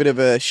like a bit of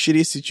a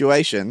shitty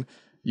situation,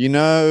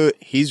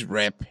 his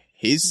rep.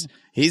 He's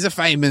a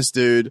famous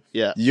dude.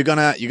 Yeah. You're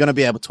gonna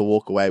be able to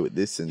walk away with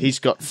this. And He's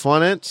got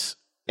finance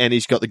and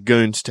he's got the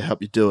goons to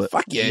help you do it.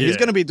 Fuck yeah, he's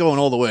going to be doing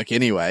all the work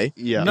anyway.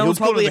 Yeah. No He'll one's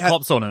calling probably the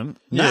cops on him.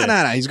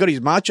 No. He's got his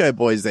macho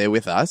boys there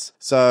with us.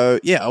 So,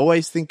 yeah,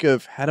 always think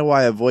of how do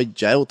I avoid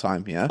jail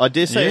time here? I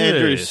dare say Yes.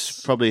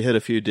 Andrew's probably hit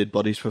a few dead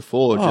bodies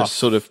before, just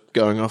sort of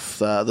going off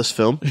this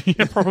film.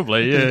 Yeah,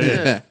 probably.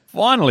 Yeah.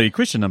 Finally,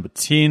 question number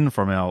 10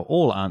 from our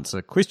all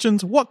answer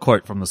questions. What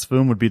quote from this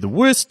film would be the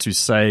worst to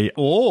say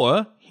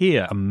or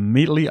hear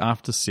immediately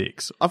after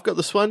sex? I've got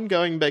this one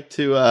going back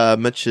to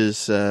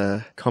Mitch's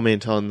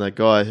comment on the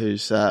guy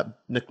who's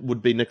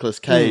would be Nicolas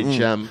Cage.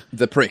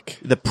 The prick.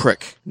 The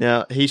prick.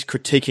 Now, he's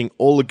critiquing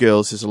all the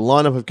girls. There's a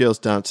lineup of girls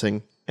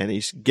dancing, and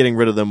he's getting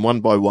rid of them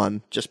one by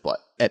one, just by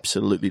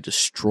absolutely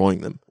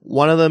destroying them.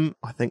 One of them,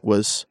 I think,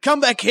 was, "Come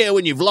back here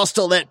when you've lost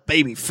all that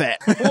baby fat."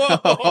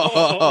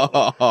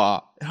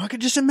 And I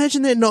could just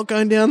imagine that not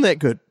going down that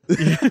good.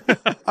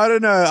 I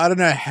don't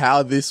know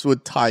how this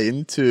would tie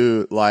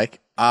into,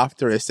 like,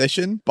 after a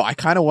session, but I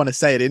kind of want to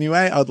say it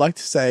anyway. I would like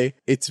to say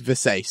it's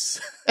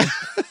Versace.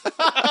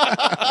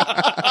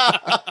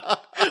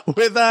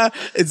 Whether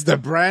it's the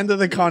brand of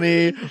the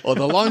Connie or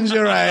the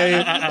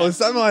lingerie or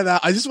something like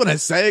that, I just want to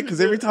say it because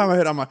every time I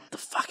heard it, I'm like,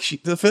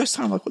 the first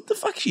time I'm like, what the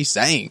fuck is she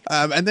saying?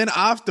 And then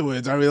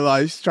afterwards I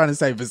realized she's trying to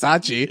say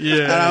Versace.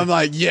 Yeah. And I'm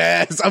like,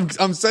 yes,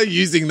 I'm so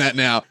using that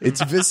now.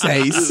 It's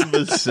Versace.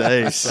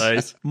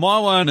 Versace. My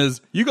one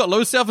is, you got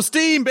low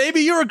self-esteem,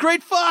 baby. You're a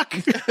great fuck.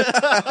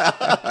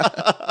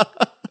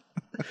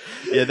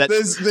 Yeah,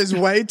 there's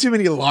way too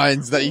many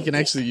lines that you can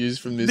actually use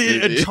from this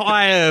The movie.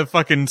 entire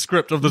fucking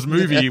script of this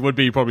movie would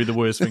be probably the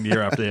worst thing to hear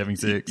after having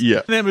sex.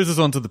 Yeah. That moves us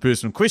on to the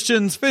personal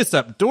questions. First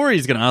up,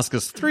 Dory's going to ask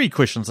us 3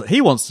 questions that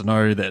he wants to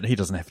know that he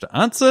doesn't have to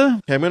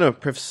answer. Okay, I'm going to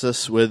preface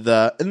this with,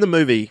 in the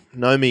movie,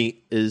 Naomi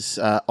is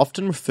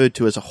often referred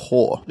to as a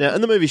whore. Now,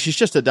 in the movie, she's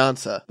just a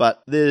dancer,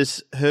 but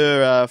there's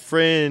her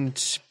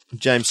friend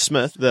James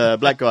Smith, the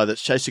black guy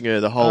that's chasing her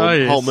the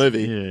whole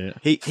movie. Yeah.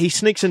 He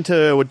sneaks into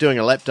her doing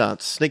a lap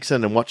dance, sneaks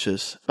in and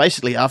watches.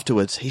 Basically,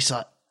 afterwards, he's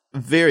like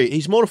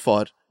he's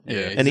mortified.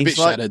 Yeah, and he's a bit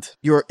like, shattered.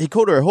 He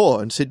called her a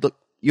whore and said, "Look,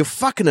 you're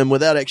fucking him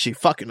without actually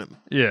fucking him."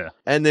 Yeah.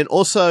 And then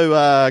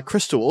also,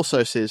 Crystal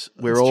also says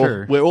we're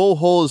all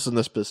whores in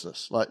this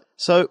business. Like,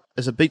 so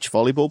as a beach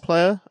volleyball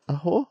player, a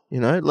whore, you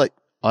know, like.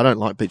 I don't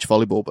like beach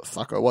volleyball, but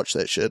fuck, I watch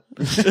that shit.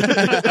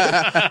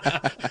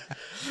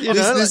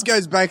 This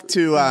goes back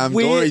to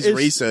Dory's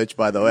research,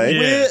 by the way.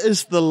 Where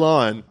is the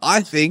line? I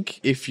think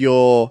if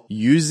you're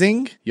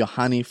using your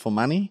honey for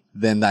money,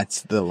 then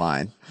that's the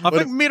line. I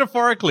think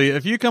metaphorically,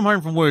 if you come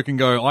home from work and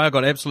go, I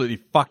got absolutely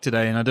fucked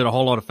today and I did a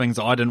whole lot of things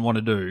that I didn't want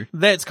to do,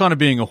 that's kind of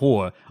being a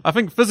whore. I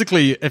think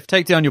physically, if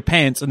take down your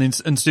pants and then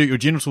insert your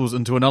genitals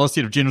into another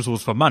set of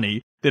genitals for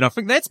money, then I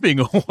think that's being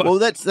a whore. Well,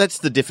 that's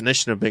the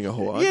definition of being a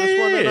whore. I just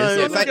want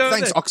to know.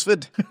 Thanks,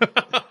 Oxford.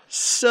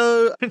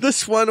 So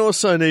this one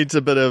also needs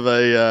a bit of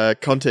a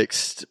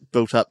context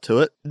built up to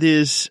it.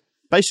 There's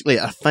basically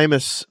a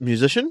famous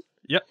musician.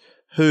 Yep.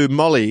 Who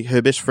Molly,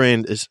 her best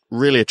friend, is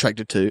really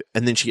attracted to,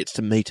 and then she gets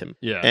to meet him.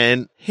 Yeah.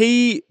 And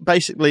he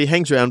basically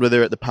hangs around with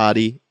her at the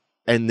party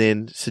and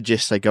then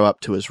suggests they go up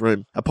to his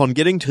room. Upon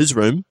getting to his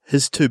room,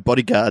 his 2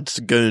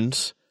 bodyguards,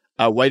 goons,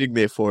 are waiting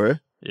there for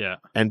her. Yeah.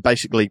 And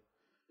basically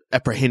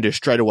apprehend her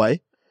straight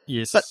away.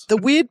 Yes. But the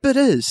weird bit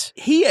is,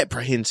 he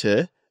apprehends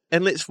her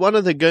and lets one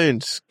of the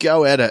goons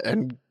go at it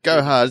and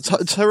go hard.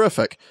 It's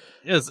horrific.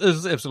 It's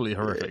absolutely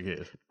horrific,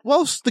 yes.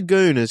 Whilst the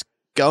goon is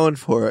going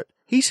for it,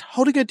 he's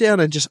holding her down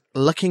and just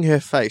licking her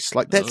face.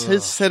 Like, that's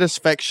his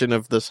satisfaction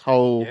of this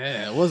whole...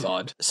 Yeah, it was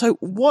odd. So,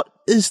 what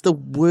is the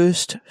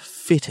worst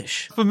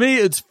fetish? For me,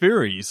 it's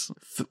furries.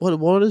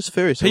 What is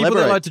furries? People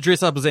Elaborate. that like to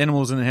dress up as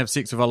animals and then have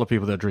sex with other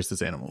people that are dressed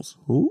as animals.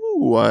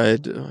 Ooh, I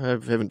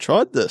haven't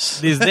tried this.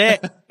 There's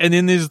that, and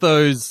then there's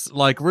those,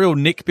 like, real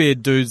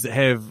neckbeard dudes that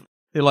have...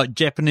 They're like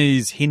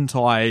Japanese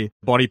hentai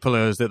body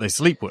pillows that they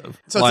sleep with.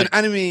 So like, it's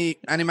an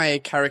anime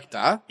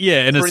character,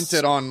 and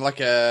printed on like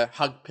a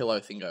hug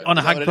pillow thingo. on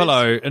a hug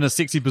pillow in a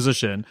sexy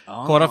position,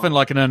 quite often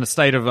like in a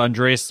state of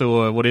undress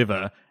or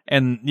whatever.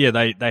 And yeah,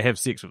 they have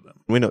sex with them.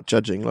 We're not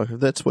judging. Like,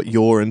 if that's what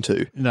you're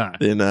into, No.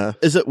 then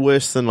is it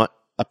worse than like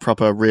a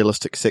proper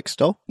realistic sex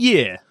doll?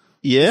 Yeah.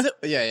 Yeah,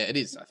 Yeah, it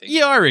is, I think.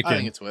 Yeah, I reckon. I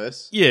think it's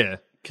worse. Yeah.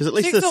 because at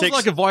least Sex the doll's sex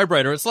like a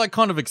vibrator. It's like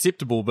kind of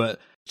acceptable, but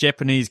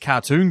Japanese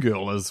cartoon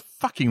girl is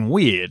fucking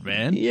weird,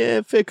 man.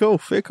 Yeah, fair call,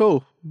 fair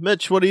call.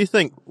 Mitch, what do you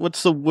think?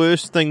 What's the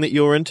worst thing that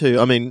you're into?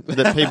 I mean,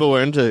 that people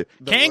were into?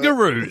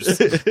 Kangaroos.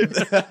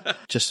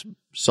 Just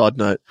side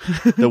note,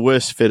 the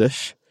worst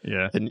fetish,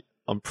 Yeah. and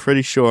I'm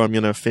pretty sure I'm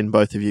going to offend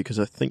both of you because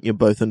I think you're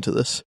both into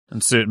this,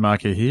 Insert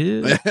marker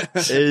here.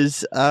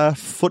 is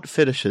foot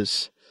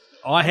fetishes.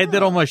 I had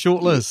that on my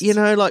short list. You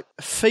know, like,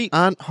 feet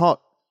aren't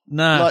hot.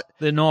 Nah, like-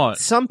 they're not.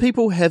 Some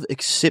people have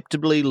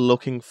acceptably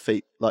looking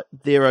feet. Like,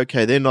 they're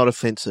okay. They're not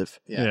offensive.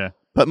 Yeah.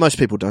 But most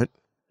people don't.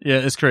 Yeah,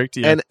 it's correct.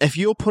 Yeah. And if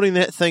you're putting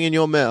that thing in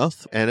your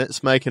mouth and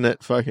it's making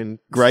it fucking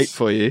great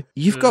for you,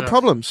 you've got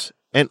problems.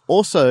 And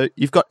also,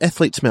 you've got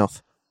athlete's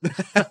mouth.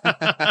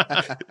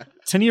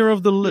 Tinea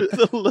of the lip.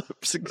 The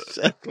lips,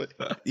 exactly.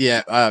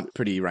 Yeah,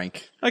 pretty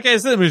rank. Okay,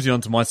 so that moves you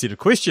on to my set of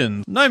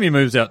questions. Naomi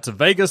moves out to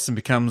Vegas and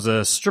becomes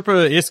a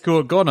stripper,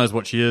 escort, God knows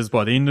what she is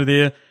by the end of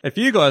there. If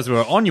you guys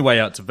were on your way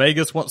out to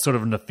Vegas, what sort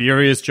of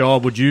nefarious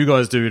job would you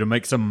guys do to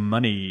make some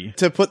money?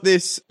 To put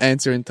this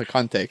answer into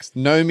context,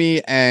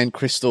 Nomi and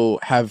Crystal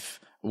have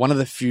one of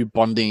the few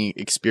bonding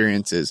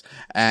experiences.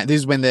 And this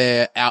is when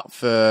they're out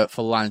for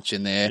lunch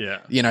and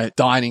they're,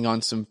 dining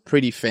on some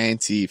pretty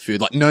fancy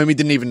food. Like Nomi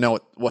didn't even know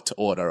what to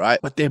order, right?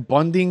 But their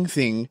bonding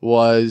thing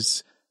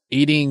was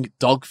eating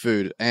dog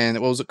food. And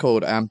what was it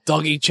called?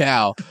 Doggy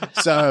chow.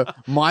 So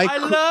I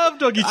love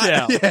doggy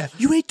chow. Yeah.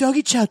 You eat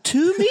doggy chow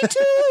too? Me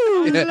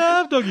too. I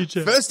love doggy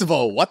chow. First of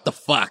all, what the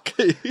fuck?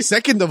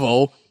 Second of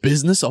all,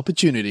 business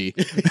opportunity.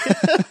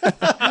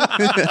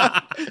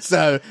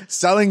 So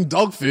selling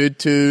dog food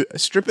to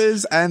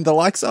strippers and the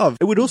likes of.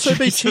 It would also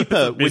be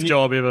cheaper Best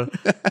job ever.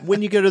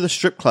 when you go to the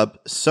strip club.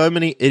 So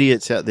many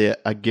idiots out there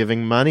are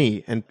giving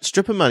money and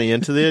stripper money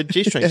into their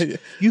G-strings.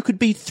 You could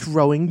be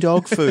throwing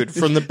dog food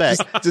from the back.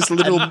 Just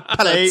little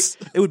pellets.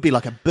 It would be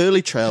like a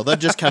burley trail. They'd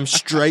just come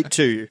straight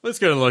to you. Let's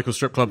go to the local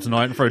strip club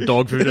tonight and throw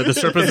dog food at the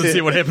strippers and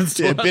see what happens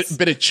to us.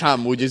 Bit of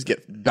chum, we'll just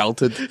get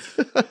belted.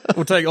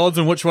 We'll take odds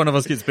on which one of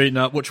us gets beaten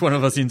up, which one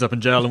of us ends up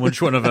in jail, and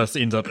which one of us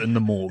ends up in the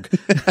morgue.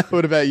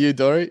 What about you,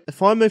 Dory?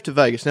 If I move to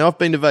Vegas, now I've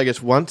been to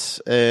Vegas once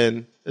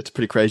and it's a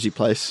pretty crazy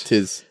place.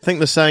 Tis. I think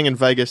the saying in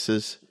Vegas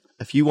is,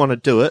 if you want to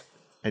do it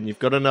and you've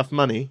got enough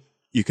money,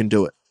 you can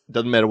do it. It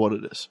doesn't matter what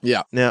it is.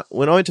 Yeah. Now,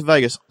 when I went to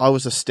Vegas, I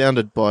was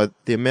astounded by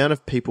the amount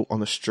of people on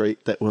the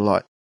street that were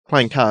like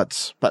playing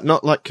cards, but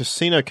not like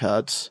casino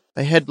cards.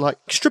 They had like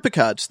stripper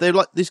cards. They're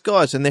like these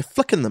guys and they're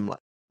flicking them like.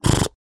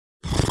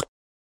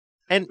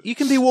 And you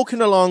can be walking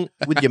along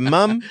with your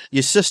mum,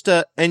 your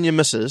sister, and your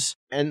missus,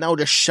 and they'll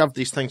just shove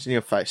these things in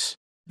your face.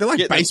 They're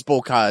like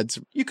baseball cards.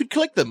 You could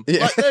collect them.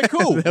 Yeah. Like, they're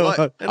cool.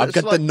 I've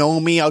got the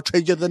Nomi, I'll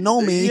trade you the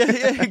Nomi.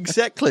 Yeah,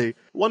 exactly.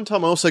 One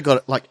time I also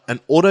got like an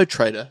auto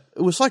trader.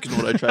 It was like an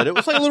auto trader. It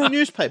was like a little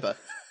newspaper.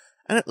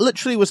 And it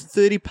literally was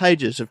 30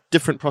 pages of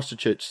different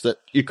prostitutes that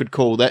you could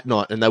call that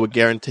night, and they were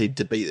guaranteed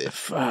to be there.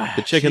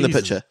 The chick in the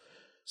picture.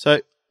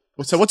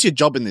 So what's your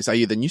job in this? Are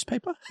you the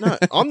newspaper? no,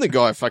 I'm the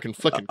guy fucking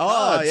flicking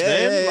cards,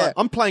 man. yeah. Like,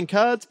 I'm playing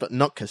cards, but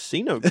not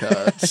casino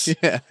cards.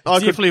 Yeah. I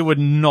could, Definitely would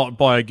not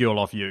buy a girl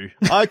off you.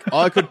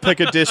 I could pick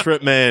a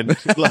desperate man.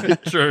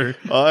 Like, True.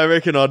 I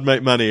reckon I'd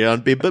make money.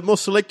 I'd be a bit more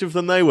selective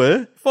than they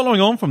were.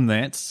 Following on from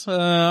that,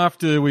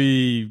 after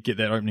we get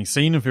that opening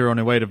scene, if you're on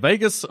your way to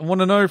Vegas, I want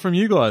to know from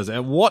you guys,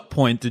 at what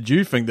point did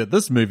you think that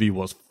this movie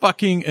was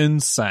fucking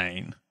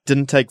insane?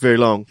 Didn't take very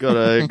long.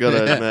 Gotta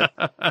admit.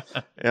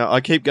 Yeah, I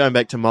keep going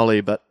back to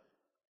Molly, but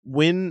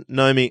when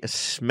Naomi is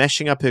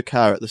smashing up her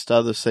car at the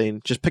start of the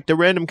scene, just picked a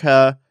random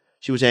car,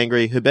 she was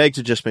angry, her bags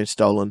had just been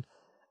stolen,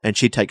 and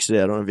she takes it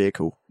out on a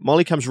vehicle.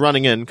 Molly comes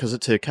running in because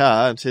it's her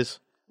car and says,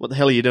 "What the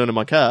hell are you doing in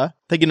my car?"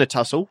 They get in a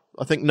tussle.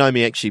 I think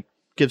Naomi actually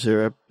gives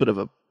her a bit of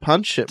a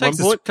punch at one point.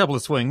 Takes a couple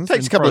of swings.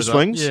 Takes a couple of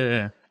swings.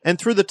 Yeah. And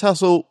through the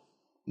tussle,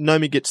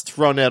 Naomi gets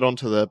thrown out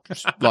onto the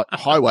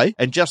highway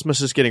and just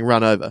misses getting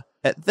run over.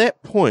 At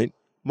that point,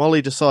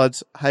 Molly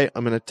decides, hey,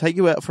 I'm going to take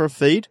you out for a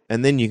feed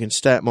and then you can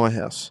stay at my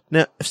house.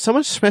 Now, if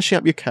someone's smashing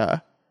up your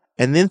car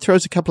and then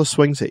throws a couple of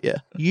swings at you,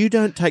 you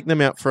don't take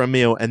them out for a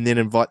meal and then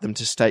invite them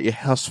to stay at your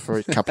house for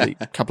a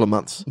couple of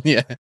months.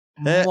 Yeah.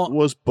 That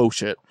was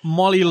bullshit.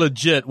 Molly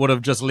legit would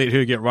have just let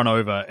her get run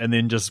over and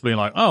then just been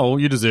like, oh,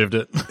 you deserved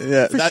it.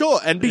 Yeah. For sure.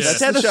 And be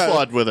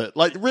satisfied with it.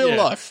 Like real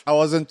life. I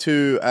wasn't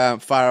too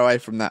far away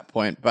from that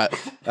point, but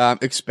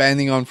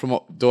expanding on from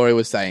what Dory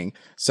was saying.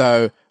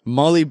 So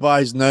Molly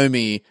buys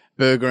Nomi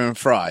burger and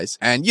fries.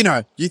 And,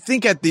 you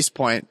think at this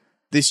point,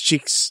 this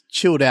chick's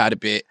chilled out a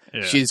bit.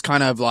 Yeah. She's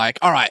kind of like,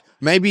 all right,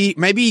 maybe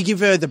you give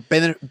her the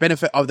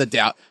benefit of the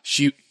doubt.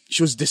 She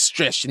was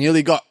distressed. She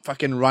nearly got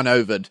fucking run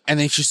over. And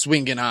then she's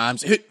swinging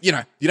arms. You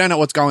don't know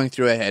what's going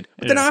through her head.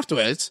 But then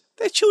afterwards,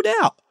 they're chilled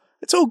out.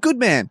 It's all good,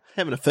 man.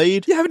 Having a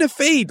feed. You're having a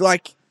feed.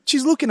 Like,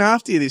 she's looking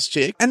after you, this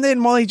chick. And then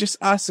Molly just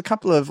asks a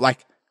couple of,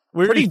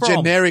 pretty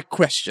generic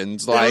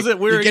questions. Like,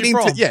 you're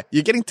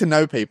getting to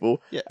know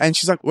people. Yeah. And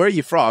she's like, where are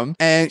you from?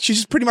 And she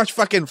just pretty much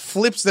fucking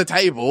flips the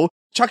table,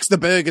 chucks the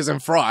burgers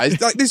and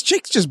fries. Like, this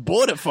chick's just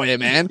bought it for you,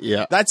 man.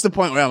 Yeah. That's the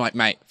point where I'm like,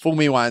 mate, fool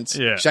me once,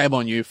 shame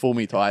on you. Fool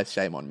me twice,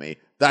 shame on me.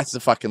 That's the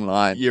fucking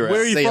line. Where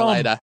are you See from? you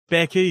later.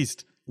 Back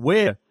east.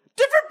 Where?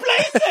 Different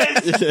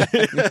places!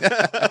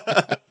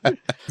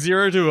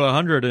 0 to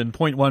 100 in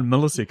 0.1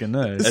 millisecond.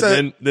 No.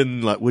 And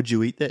then, would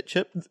you eat that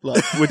chip?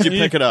 Would you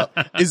pick it up?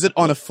 Is it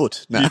on a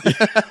foot? No.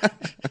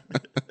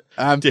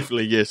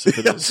 Definitely yes, if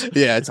it is.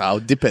 Yeah, I'll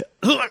dip it.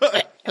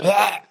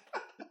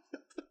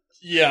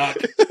 Yeah.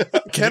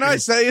 Can I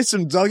say it's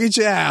some doggy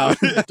chow?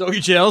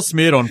 Doggy chow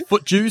smeared on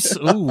foot juice.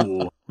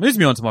 Ooh. Moves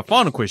me on to my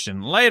final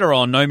question. Later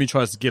on, Naomi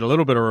tries to get a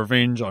little bit of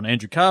revenge on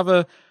Andrew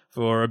Carver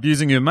for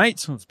abusing her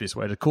mate. That's the best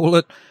way to call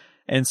it.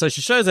 And so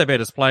she shows up at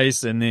his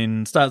place and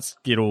then starts to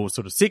get all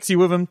sort of sexy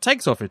with him,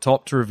 takes off her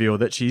top to reveal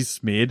that she's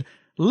smeared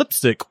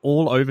lipstick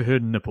all over her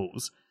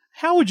nipples.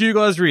 How would you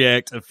guys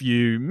react if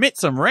you met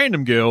some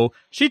random girl,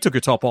 she took her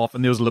top off,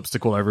 and there was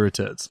lipstick all over her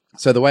tits?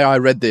 So the way I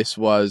read this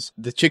was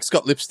the chick's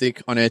got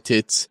lipstick on her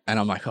tits, and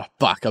I'm like, oh,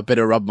 fuck, I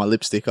better rub my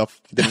lipstick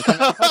off.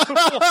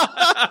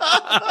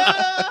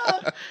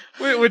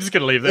 We're just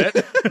going to leave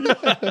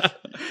that.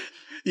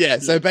 Yeah,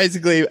 so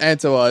basically,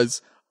 answer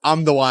was,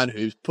 I'm the one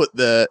who's put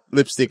the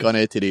lipstick on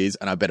her titties,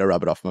 and I better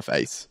rub it off my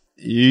face.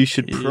 You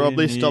should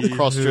probably stop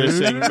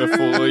cross-dressing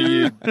before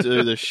you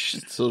do this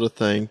sort of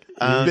thing.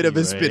 Bit of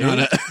a spin on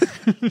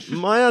it.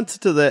 My answer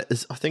to that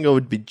is I think I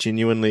would be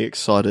genuinely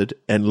excited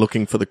and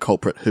looking for the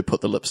culprit who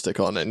put the lipstick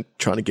on and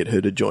trying to get her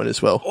to join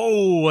as well.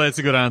 Oh, that's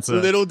a good answer.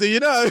 Little do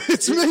you know,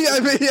 it's me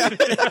over here.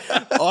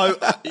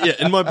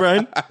 Yeah, in my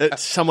brain,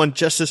 it's someone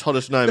just as hot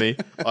as Naomi.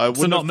 I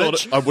wouldn't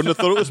have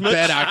thought it was Mitch.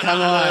 Better,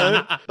 come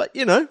on. But,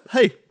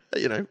 hey,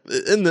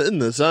 in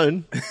the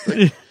zone...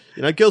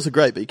 girls are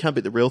great, but you can't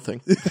beat the real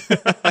thing.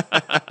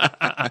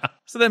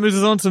 So that moves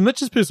us on to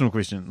Mitch's personal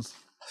questions.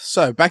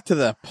 So back to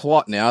the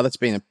plot now. That's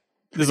been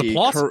There's a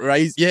plot?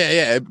 Crazy,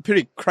 a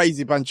pretty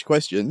crazy bunch of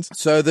questions.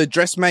 So the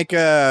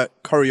dressmaker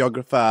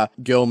choreographer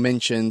girl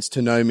mentions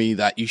to Naomi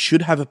that you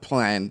should have a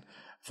plan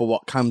for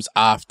what comes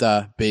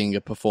after being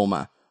a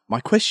performer.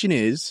 My question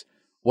is,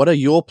 what are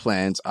your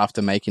plans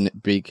after making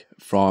it big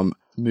from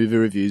movie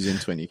reviews in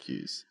 20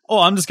 Qs? Oh,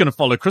 I'm just going to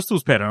follow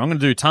Crystal's pattern. I'm going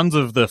to do tons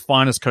of the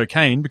finest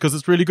cocaine because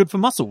it's really good for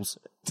muscles.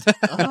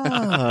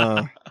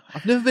 I've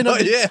never been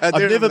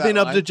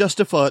able to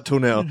justify it till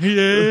now.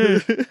 Yeah.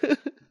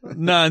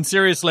 No, in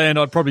serious land,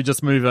 I'd probably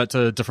just move it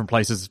to different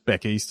places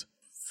back east.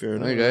 Fair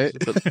enough. Okay.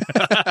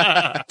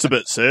 It's a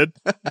bit sad.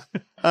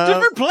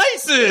 Different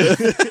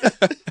places!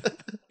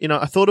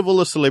 I thought of all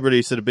the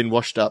celebrities that have been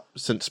washed up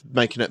since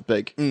making it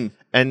big.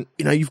 And,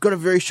 you've got a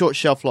very short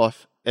shelf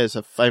life as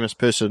a famous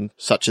person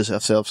such as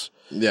ourselves.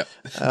 Yeah.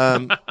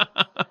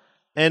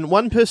 And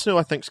one person who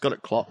I think's got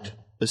it clocked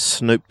is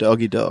Snoop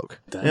Doggy Dogg.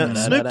 Now,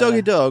 Snoop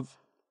Doggy Dogg,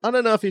 I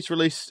don't know if he's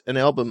released an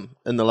album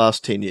in the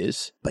last 10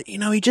 years, but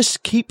he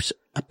just keeps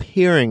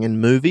appearing in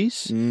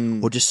movies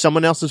or just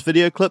someone else's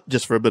video clip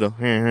just for a bit of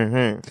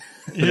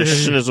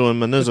schnizzle and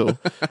manizzle.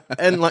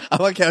 And I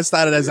like how it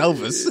started as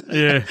Elvis.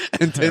 Yeah.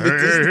 And turned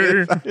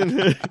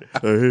into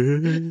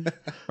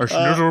Or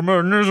schnizzle,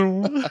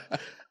 manizzle.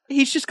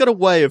 He's just got a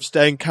way of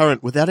staying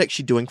current without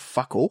actually doing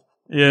fuck all.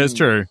 Yeah, it's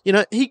true.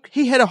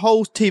 He had a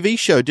whole TV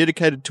show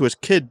dedicated to his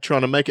kid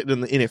trying to make it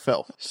in the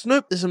NFL.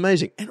 Snoop is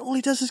amazing, and all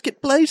he does is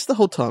get blazed the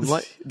whole time.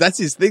 That's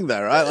his thing,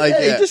 though, right?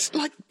 He just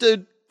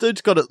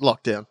dude's got it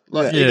locked down.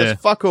 He does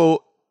fuck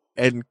all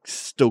and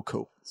still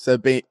cool. So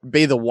be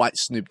the white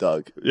Snoop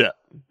Dogg. Yeah.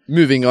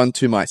 Moving on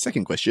to my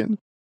second question.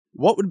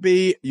 What would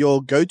be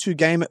your go-to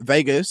game at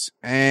Vegas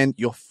and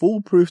your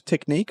foolproof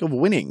technique of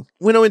winning?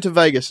 When I went to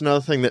Vegas, another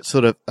thing that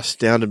sort of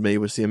astounded me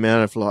was the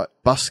amount of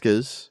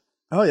buskers.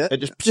 Oh, yeah.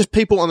 And just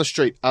people on the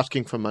street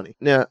asking for money.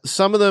 Now,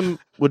 some of them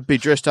would be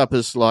dressed up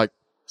as So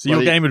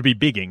your game would be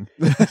bigging.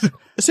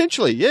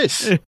 Essentially,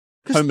 yes.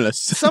 Homeless.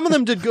 Some of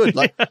them did good.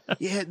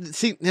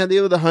 See, now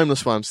there were the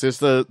homeless ones. There's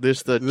the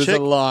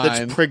chick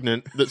that's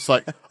pregnant that's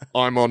like,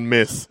 I'm on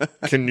meth.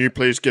 Can you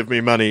please give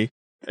me money?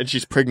 And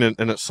she's pregnant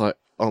and it's like,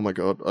 oh my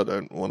God, I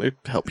don't want to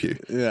help you.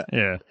 Yeah.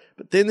 Yeah.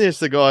 But then there's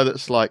the guy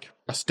that's like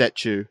a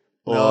statue.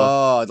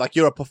 Or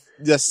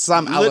there's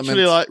some element.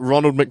 Literally like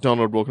Ronald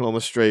McDonald walking on the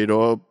street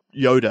or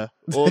Yoda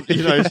or,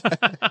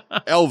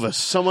 Elvis,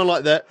 someone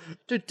like that.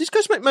 Dude, these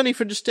guys make money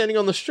for just standing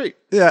on the street.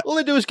 Yeah. All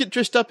they do is get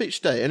dressed up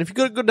each day. And if you've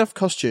got a good enough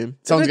costume,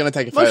 someone's going to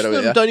take a photo with you. Most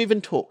of them don't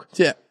even talk.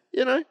 Yeah.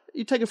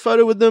 You take a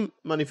photo with them,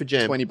 money for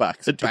jam.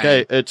 $20.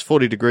 Okay, it's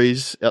 40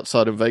 degrees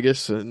outside of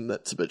Vegas, and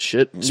that's a bit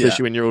shit,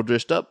 especially when you're all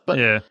dressed up. But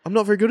I'm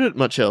not very good at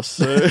much else.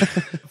 So.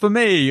 For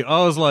me,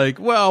 I was like,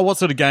 well, what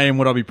sort of game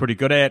would I be pretty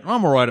good at?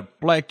 I'm all right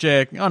at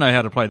blackjack. I know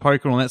how to play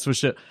poker and all that sort of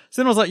shit.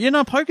 So then I was like,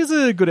 poker's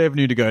a good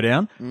avenue to go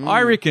down.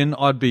 I reckon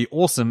I'd be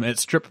awesome at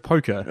strip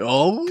poker.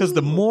 Oh. Because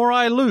the more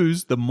I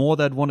lose, the more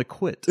they'd want to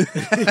quit.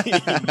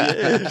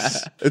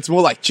 Yes. It's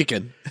more like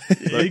chicken.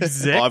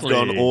 Exactly. I've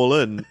gone all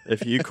in.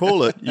 If you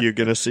call it, you're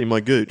going to see my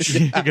gooch.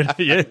 Got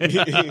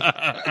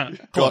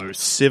Got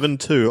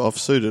 7-2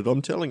 off-suited,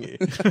 I'm telling you.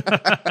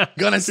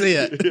 Gonna see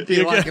it, if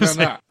you like it or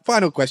not.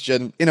 Final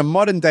question. In a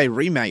modern-day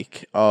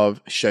remake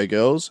of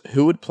Showgirls,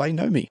 who would play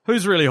Naomi?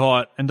 Who's really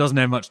hot and doesn't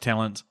have much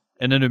talent?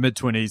 And in her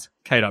mid-20s,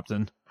 Kate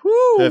Upton.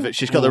 Woo. Perfect.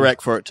 She's got the rack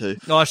for it too.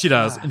 Oh, she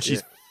does. And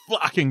she's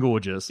fucking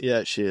gorgeous.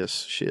 Yeah, she is.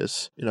 She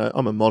is.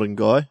 I'm a modern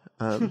guy.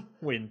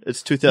 When?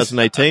 It's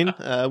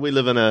 2018. We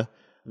live in a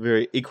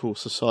very equal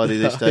society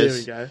these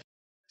days. Here we go.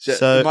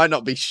 So it might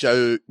not be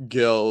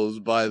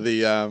Showgirls by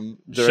the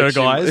Show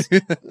guys.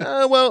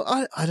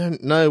 Well, I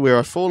don't know where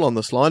I fall on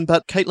this line,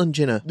 but Caitlyn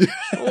Jenner.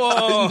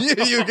 Whoa. I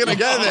knew you were going to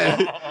go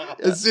there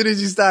as soon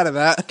as you started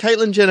that.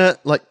 Caitlyn Jenner,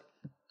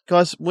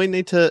 guys, we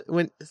need to.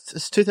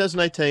 It's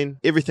 2018.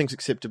 Everything's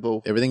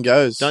acceptable. Everything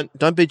goes.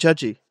 Don't be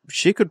judgy.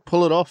 She could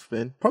pull it off,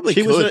 man. Probably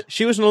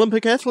she was an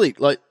Olympic athlete.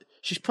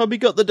 She's probably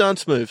got the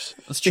dance moves.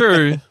 That's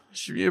true.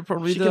 She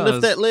probably does. She can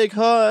lift that leg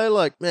high,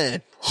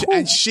 man.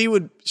 And she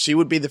would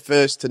be the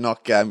first to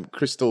knock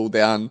Crystal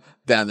down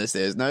the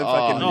stairs. No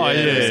fucking.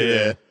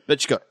 Yeah.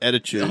 Bitch got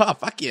attitude. Oh,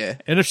 fuck yeah.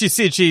 And if she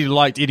said she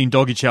liked eating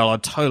doggy chow,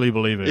 I'd totally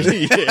believe it.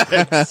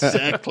 Yeah,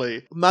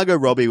 exactly. Margot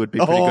Robbie would be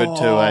pretty good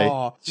too,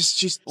 eh?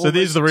 She's So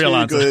there's the real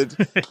answer.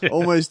 Good.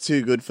 Almost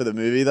too good for the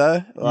movie,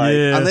 though. Like,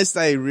 Yeah. unless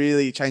they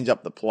really change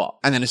up the plot,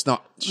 and then it's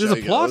not. There's a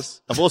plot?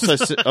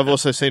 Showgirls. I've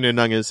also seen her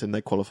nungas and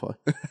they qualify.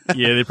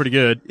 Yeah, they're pretty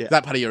good.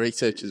 That part of your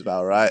research as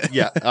well, right?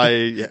 Yeah,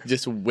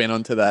 Just went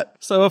on to that.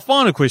 So our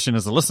final question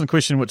is a listener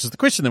question, which is the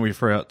question that we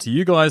throw out to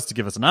you guys to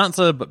give us an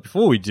answer. But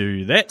before we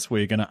do that,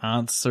 we're going to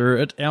answer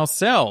it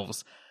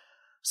ourselves.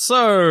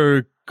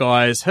 So,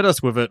 guys, hit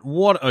us with it.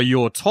 What are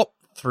your top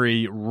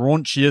 3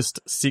 raunchiest,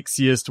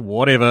 sexiest,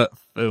 whatever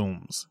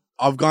films?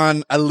 I've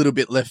gone a little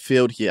bit left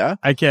field here.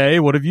 Okay,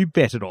 what have you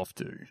batted off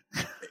to?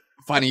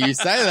 Funny you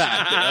say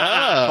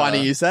that.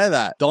 Funny you say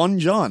that. Don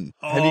John.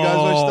 Have you guys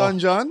watched Don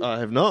John? I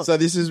have not. So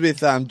this is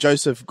with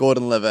Joseph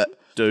Gordon-Levitt.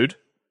 Dude.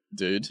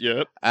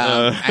 Yep.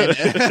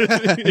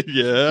 Yeah.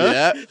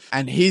 Yeah.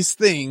 And his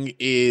thing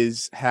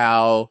is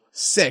how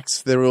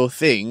sex, the real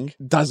thing,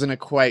 doesn't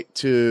equate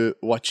to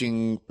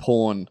watching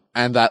porn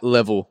and that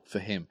level for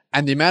him.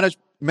 And the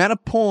amount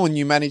of porn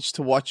you manage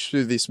to watch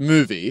through this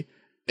movie,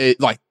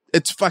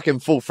 it's fucking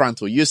full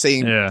frontal. You're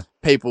seeing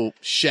people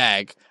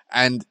shag.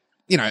 And,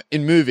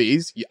 in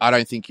movies, I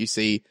don't think you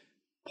see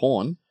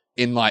porn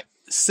in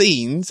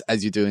scenes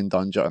as you do in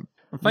Don John.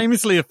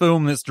 Famously a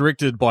film that's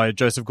directed by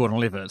Joseph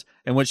Gordon-Levitt,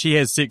 in which he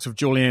has sex with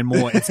Julianne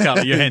Moore and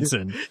Scarlett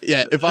Johansson.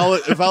 Yeah, if I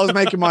was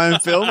making my own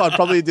film, I'd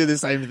probably do the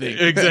same thing.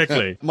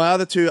 Exactly. My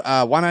other 2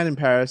 are One Night in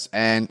Paris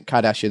and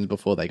Kardashians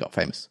before they got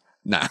famous.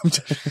 Nah.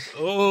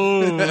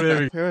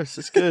 Oh, Paris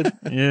is good.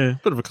 yeah,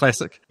 bit of a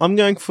classic. I'm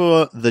going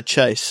for The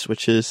Chase,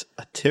 which is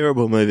a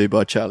terrible movie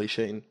by Charlie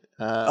Sheen.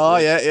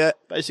 Yeah.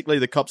 Basically,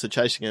 the cops are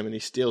chasing him and he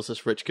steals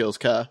this rich girl's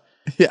car.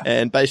 Yeah.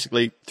 And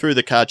basically, through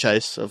the car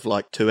chase of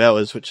 2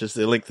 hours, which is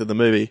the length of the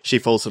movie, she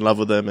falls in love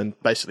with him and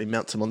basically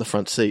mounts him on the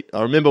front seat.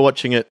 I remember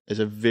watching it as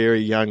a very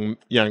young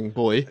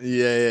boy.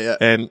 Yeah.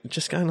 And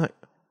just going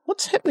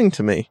what's happening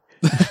to me?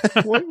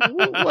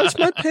 Why's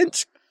my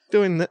pants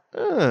doing that?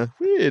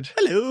 Weird.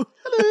 Hello.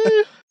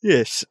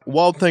 Yes.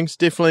 Wild Things,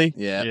 definitely.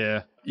 Yeah.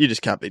 Yeah. You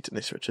just can't beat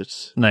Denise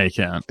Richards. No, you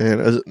can't.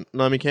 And is it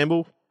Naomi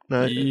Campbell?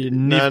 No. Yeah,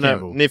 Neve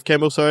Campbell. Neve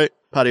Campbell, sorry.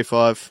 Party of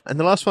 5. And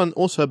the last one,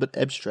 also a bit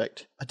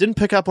abstract. I didn't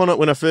pick up on it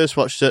when I first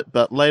watched it,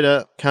 but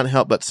later can't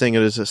help but seeing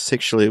it as a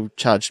sexually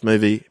charged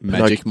movie.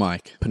 Magic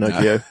Mike.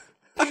 Pinocchio.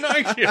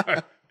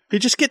 Pinocchio. He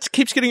just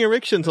keeps getting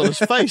erections on his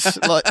face.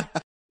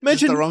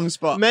 Imagine the wrong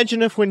spot.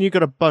 Imagine if when you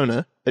got a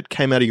boner, it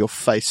came out of your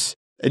face.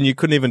 And you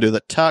couldn't even do the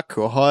tuck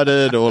or hide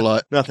it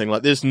or nothing.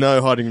 There's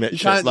no hiding that You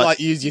shit. can't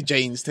use your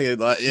jeans to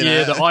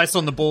Yeah, the ice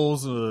on the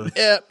balls.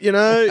 Yeah,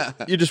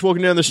 you're just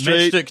walking down the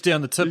street. Matchstick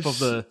down the tip of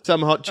the...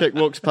 Some hot chick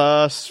walks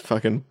past,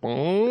 fucking...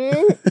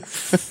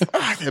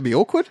 that'd be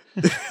awkward.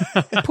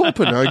 Poor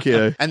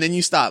Pinocchio. And then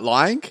you start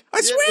lying.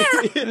 I swear,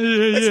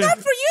 it's not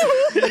for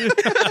you.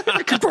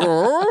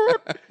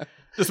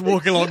 Just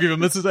walking along with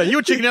Mrs. A.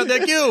 You're checking out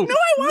that girl. No,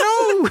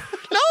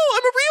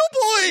 I'm a real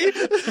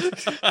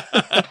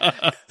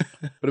boy.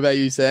 What about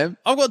you, Sam?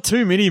 I've got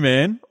too many,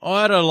 man.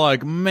 I had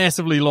a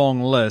massively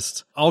long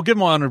list. I'll give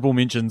my honourable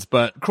mentions,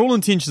 but Cruel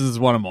Intentions is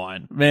one of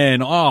mine.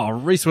 Man,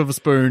 Reese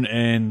Witherspoon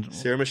and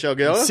Sarah Michelle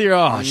Gellar?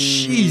 Sarah,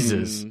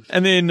 Jesus.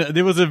 And then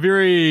there was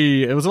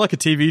it was like a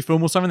TV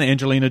film or something that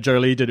Angelina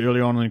Jolie did early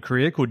on in her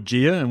career called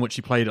Gia, in which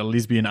she played a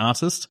lesbian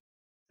artist.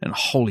 And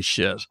holy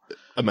shit.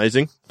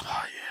 Amazing.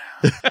 Oh,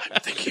 yeah.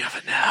 I'm thinking of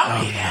it now.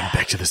 Oh, yeah.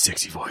 Back to the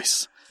sexy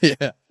voice.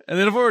 Yeah. And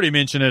then I've already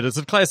mentioned it. It's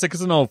a classic.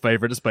 It's an old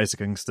favourite. It's Basic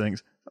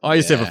Instinct. I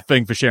used to have a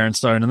thing for Sharon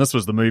Stone, and this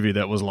was the movie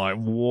that was whoa.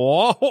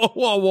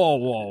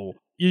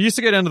 You used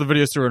to go down to the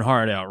video store and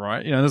hire it out,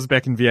 right? This is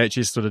back in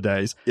VHS sort of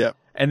days. Yeah.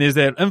 And there's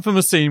that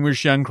infamous scene where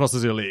she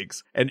uncrosses her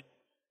legs. And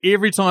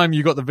every time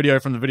you got the video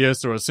from the video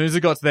store, as soon as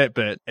it got to that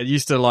bit, it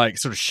used to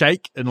sort of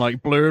shake and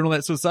blur and all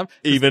that sort of stuff.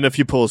 Even if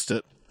you paused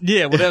it.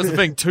 Yeah, well, that was the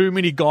thing. Too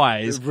many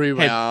guys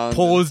had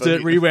paused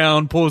it,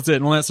 rewound, paused it,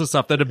 and all that sort of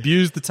stuff. They'd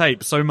abused the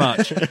tape so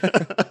much.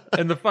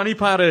 And the funny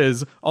part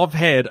is, I've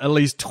had at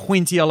least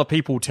 20 other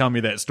people tell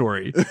me that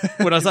story.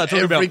 When I start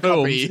talking about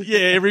films. Yeah,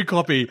 every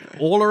copy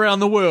all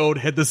around the world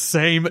had the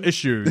same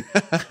issue.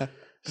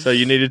 So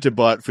you needed to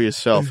buy it for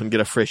yourself and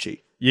get a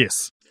freshie.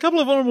 Yes. A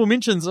couple of honourable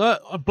mentions.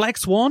 Black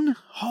Swan.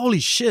 Holy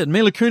shit.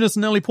 Mila Kunis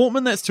and Natalie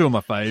Portman. That's 2 of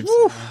my faves.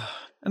 Woo.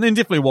 And then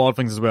definitely Wild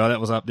Things as well. That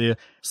was up there.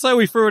 So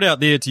we threw it out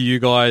there to you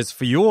guys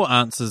for your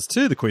answers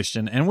to the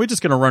question. And we're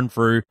just going to run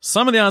through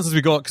some of the answers we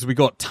got because we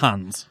got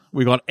tons.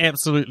 We got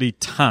absolutely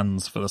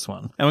tons for this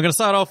one. And we're going to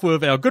start off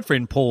with our good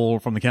friend Paul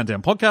from the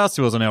Countdown Podcast,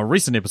 who was on our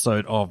recent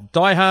episode of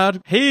Die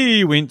Hard.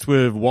 He went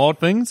with Wild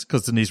Things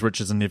because Denise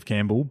Richards and Neve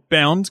Campbell,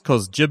 Bound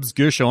because Jibbs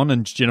Gershon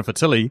and Jennifer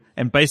Tilly,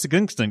 and Basic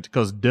Instinct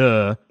because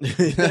duh.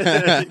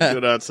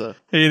 Good answer.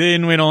 He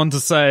then went on to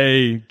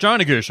say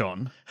Jonah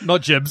Gershon,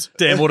 not Jibbs.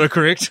 Damn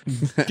autocorrect.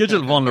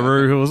 Gidget Von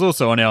LaRue, who was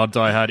also on our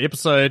Die Hard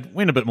episode,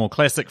 went a bit more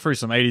classic, threw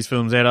some 80s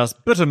films at us.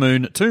 Bitter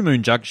Moon, Two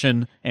Moon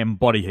Junction, and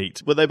Body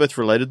Heat. Were they both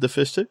related, the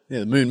first two? Yeah,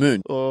 the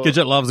Moon. Or...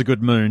 Gidget loves a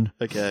good moon.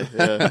 Okay,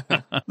 yeah.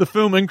 The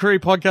Film Inquiry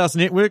Podcast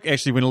Network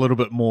actually went a little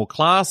bit more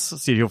class.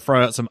 Said he'll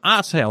throw out some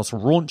art house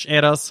raunch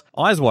at us.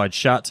 Eyes Wide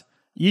Shut,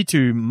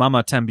 Yitu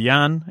Mama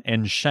Tambian,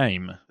 and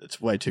Shame.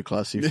 It's way too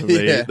classy for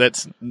me. Yeah.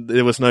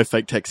 There was no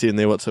fake taxi in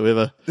there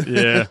whatsoever.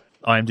 Yeah.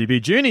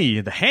 IMDb Journey,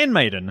 The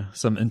Handmaiden,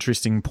 some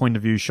interesting point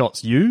of view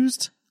shots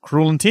used.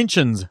 Cruel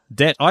Intentions,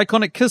 Dat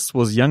Iconic Kiss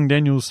was young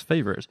Daniel's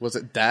favourite. Was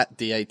it Dat,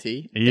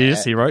 D-A-T?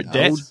 Yes, he wrote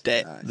Dat. Oh,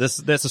 Dat.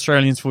 That's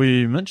Australians for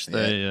you, Mitch.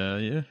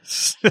 Yeah.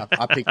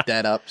 I picked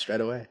that up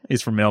straight away.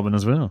 He's from Melbourne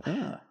as well.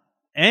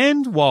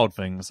 And Wild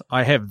Things.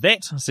 I have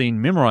that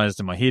scene memorised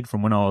in my head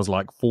from when I was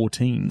like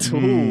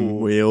 14.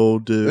 We all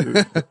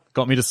do.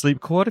 Got me to sleep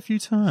quite a few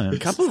times. A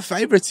couple of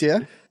favourites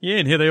here. Yeah,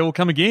 and here they all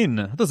come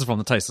again. This is from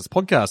the Tasteless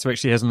Podcast, who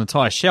actually has an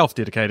entire shelf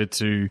dedicated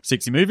to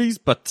sexy movies.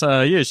 But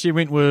yeah, she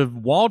went with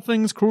Wild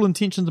Things, Cruel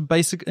Intentions, and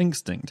Basic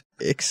Instinct.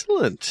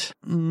 Excellent.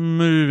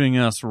 Moving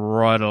us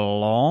right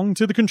along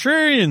to the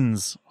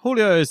Contrarians.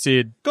 Julio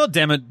said, God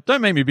damn it, don't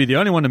make me be the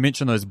only one to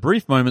mention those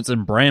brief moments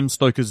in Bram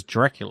Stoker's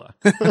Dracula.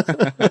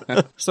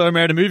 So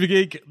Married a Movie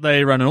Geek,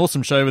 they run an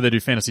awesome show where they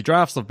do fantasy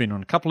drafts. I've been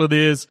on a couple of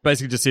theirs.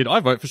 Basically just said, I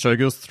vote for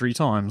Showgirls 3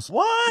 times.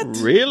 What?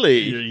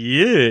 Really?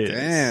 Yeah.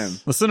 Damn.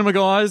 The Cinema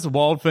Guys,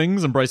 Wild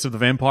Things, Embrace of the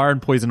Vampire,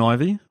 and Poison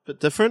Ivy. Bit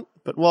different,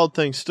 but Wild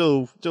Things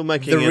still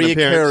making The an appearance.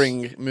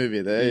 reoccurring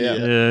movie there,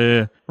 yeah.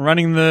 Yeah.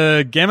 Running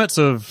the gamut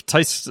of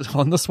taste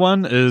on this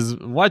one is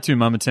Y2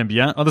 Mama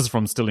Tambian. Oh, this is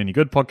from Still Any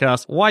Good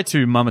podcast.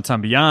 Y2 Mama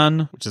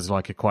Tambian, which is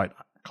like a quite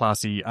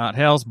classy art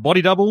house.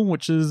 Body Double,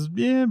 which is,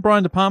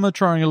 Brian De Palma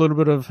trying a little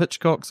bit of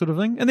Hitchcock sort of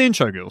thing. And then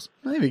Showgirls.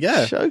 There we go.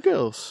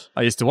 Showgirls.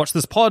 I used to watch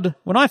this pod.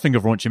 When I think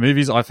of raunchy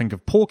movies, I think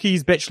of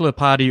Porky's, Bachelor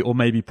Party, or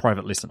maybe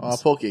Private Lessons. Oh,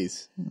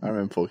 Porky's. I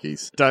remember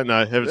Porky's. Don't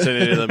know. Haven't seen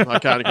any of them. I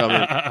can't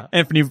comment.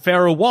 Anthony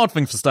Farrell, Wild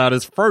Things for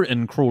starters. Throw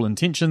in Cruel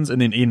Intentions,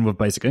 and then end with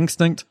Basic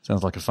Instinct.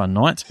 Sounds like a fun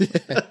night.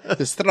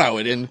 Just throw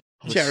it in.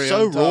 Cherry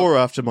So on top.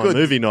 raw after my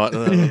movie night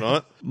the other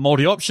night.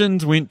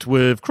 Multi-options went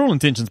with Cruel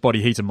Intentions, Body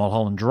Heat, and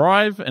Mulholland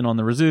Drive, and on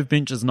the reserve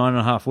bench is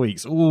 9.5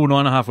 weeks. Ooh,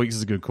 9.5 weeks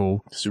is a good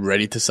call. Just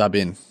ready to sub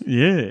in.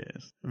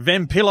 Yes.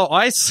 Vampilla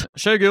Ice,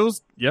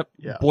 Showgirls, yep.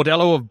 Yeah.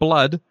 Bordello of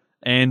Blood,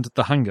 and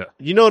The Hunger.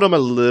 You know what I'm a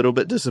little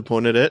bit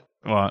disappointed at?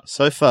 Right.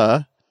 So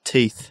far,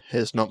 Teeth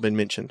has not been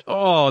mentioned.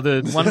 Oh,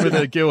 the one where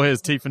the girl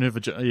has teeth in her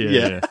vagina.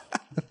 Yeah.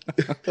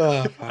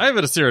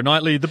 Over to Sarah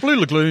Knightley, The Blue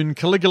Lagoon,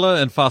 Caligula,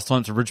 and Fast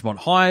Times at Ridgemont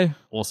High.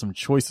 Awesome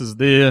choices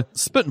there.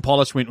 Spit and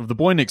Polish went with The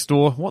Boy Next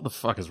Door. What the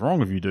fuck is wrong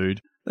with you,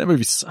 dude? That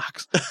movie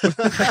sucks.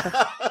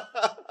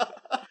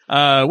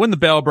 When the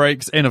Bell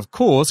Breaks, and of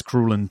course,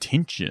 Cruel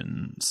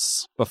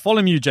Intentions.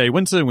 Bartholomew J.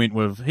 Winter went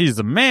with He's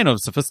a Man of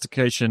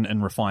Sophistication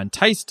and Refined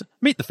Taste.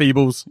 Meet the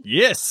Feebles.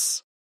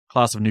 Yes.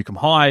 Class of Nukem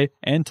High,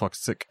 and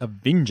Toxic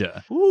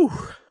Avenger. Ooh,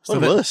 So what a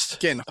that- list.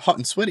 Getting hot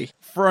and sweaty.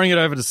 Throwing it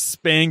over to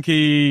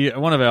Spanky,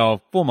 one of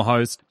our former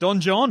hosts,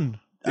 Don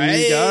John. There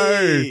you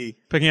go.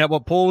 Picking up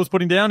what Paul was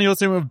putting down. He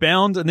also went with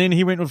Bound, and then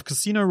he went with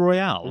Casino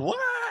Royale. What?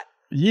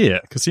 Yeah,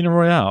 Casino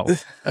Royale.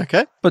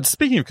 Okay. But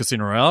speaking of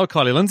Casino Royale,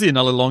 Kylie Lindsay,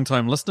 another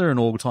long-time listener and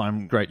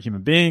all-time great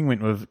human being,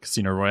 went with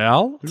Casino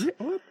Royale.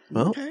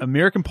 Well,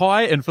 American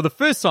Pie, and for the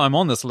first time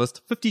on this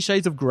list, 50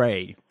 Shades of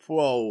Grey.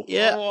 Whoa.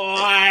 yeah.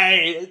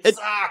 Why? It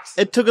sucks.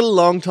 It took a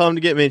long time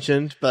to get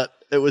mentioned, but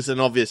it was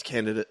an obvious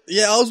candidate.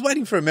 Yeah, I was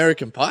waiting for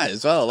American Pie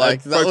as well.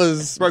 Like, that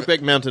was...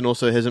 Brokeback Mountain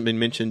also hasn't been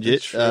mentioned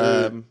yet.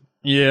 True.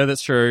 Yeah,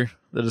 that's true.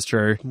 That is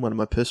true. One of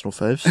my personal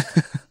faves.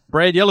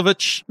 Brad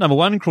Yelovich, number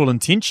 1, Cruel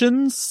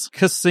Intentions.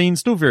 Kiss scene,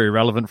 still very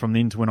relevant from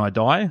then to when I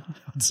die,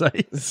 I'd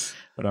say.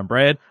 But I'm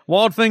Brad.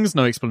 Wild Things,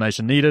 no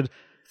explanation needed.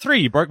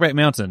 3, Brokeback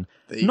Mountain.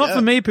 you Not go.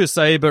 for me per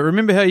se, but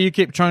remember how you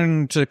kept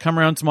trying to come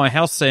around to my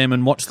house, Sam,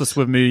 and watch this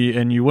with me,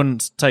 and you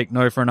wouldn't take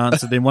no for an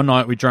answer. Then one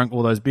night we drank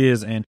all those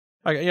beers, and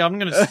okay, yeah, I'm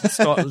going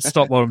to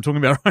stop what I'm talking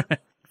about right now.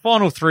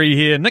 Final 3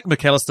 here. Nick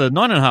McAllister,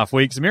 9.5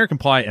 weeks, American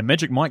Pie, and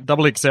Magic Mike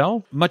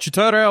XXL.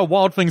 Machutora,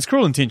 Wild Things,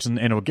 Cruel Intention,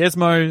 and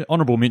Orgasmo.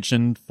 Honourable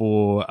mention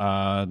for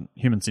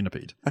Human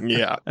Centipede.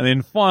 Yeah. And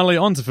then finally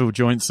on to Phil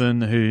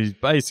Joinson, who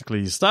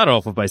basically started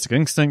off with Basic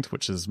Instinct,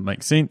 which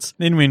makes sense.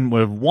 Then went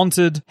with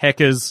Wanted,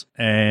 Hackers,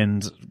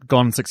 and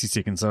Gone in 60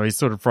 Seconds. So he's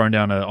sort of thrown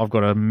down I've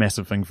got a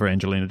massive thing for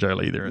Angelina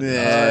Jolie there. I see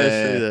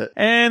that.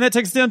 And that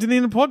takes us down to the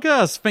end of the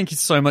podcast. Thank you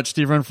so much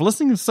to everyone for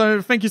listening.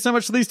 So thank you so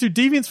much to these 2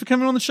 deviants for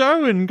coming on the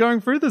show and going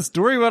through this.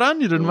 Dory, well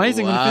done. You did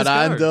amazing on Well the first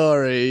done, go.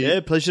 Dory. Yeah,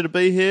 pleasure to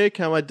be here.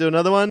 Can't wait to do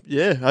another one.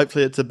 Yeah,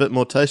 hopefully it's a bit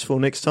more tasteful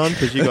next time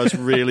because you guys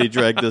really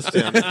dragged this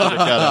down.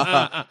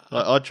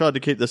 I tried to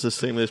keep this as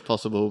seamless as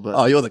possible, but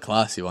Oh, you're the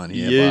classy one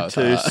here. you but,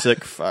 two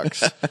sick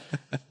fucks.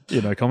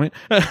 Yeah, no comment.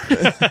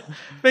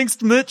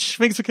 Thanks, Mitch.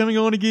 Thanks for coming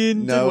on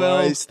again. No Did well.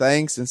 worries.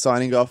 Thanks. And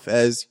signing off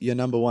as your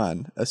number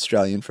 1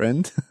 Australian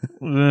friend.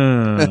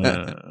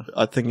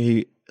 I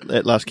think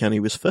at last count,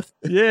 he was 5th.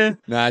 Yeah.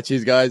 Nah,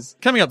 cheers, guys.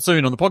 Coming up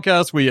soon on the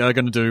podcast, we are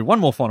going to do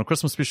one more final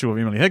Christmas special with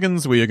Emily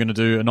Higgins. We are going to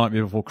do A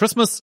Nightmare Before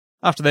Christmas.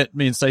 After that,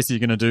 me and Stacey are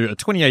going to do a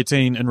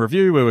 2018 in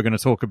review where we're going to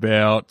talk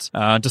about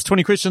just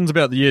 20 questions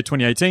about the year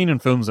 2018 and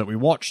films that we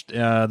watched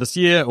this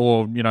year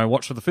or,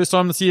 watched for the first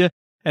time this year.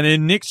 And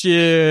then next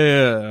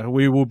year,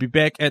 we will be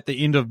back at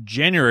the end of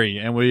January,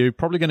 and we're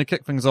probably going to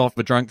kick things off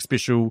with a drunk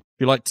special.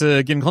 If you'd like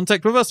to get in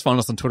contact with us, find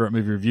us on Twitter at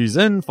Movie Reviews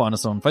In, find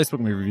us on Facebook,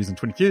 Movie Reviews in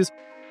 20 Qs.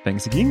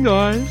 Thanks again,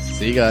 guys.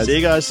 See you guys. See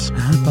you guys.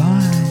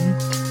 Bye.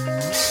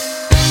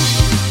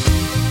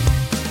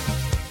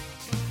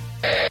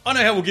 I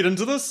know how we'll get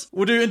into this.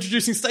 We'll do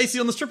introducing Stacey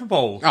on the stripper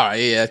pole. All right,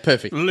 yeah,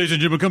 perfect. Ladies and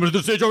gentlemen, coming to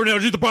the stage right now,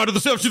 she's the pride of the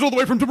South. She's all the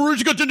way from Timaru.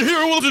 She got ginger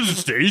hair. Well, this is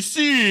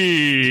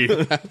Stacey.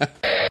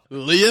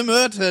 Liam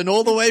Merton,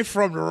 all the way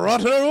from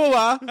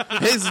Rotorua.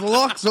 His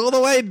locks all the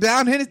way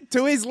down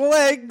to his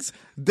legs,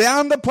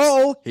 down the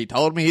pole. He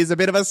told me he's a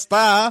bit of a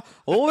star.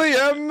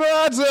 Liam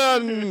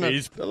Merton.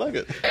 I like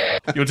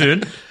it. Your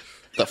turn.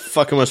 The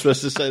fuck am I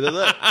supposed to say to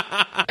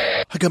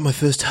that? I got my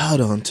first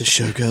hard on to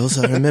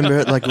Showgirls. I remember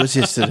it like it was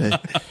yesterday.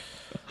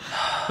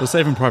 We're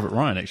saving Private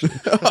Ryan, actually.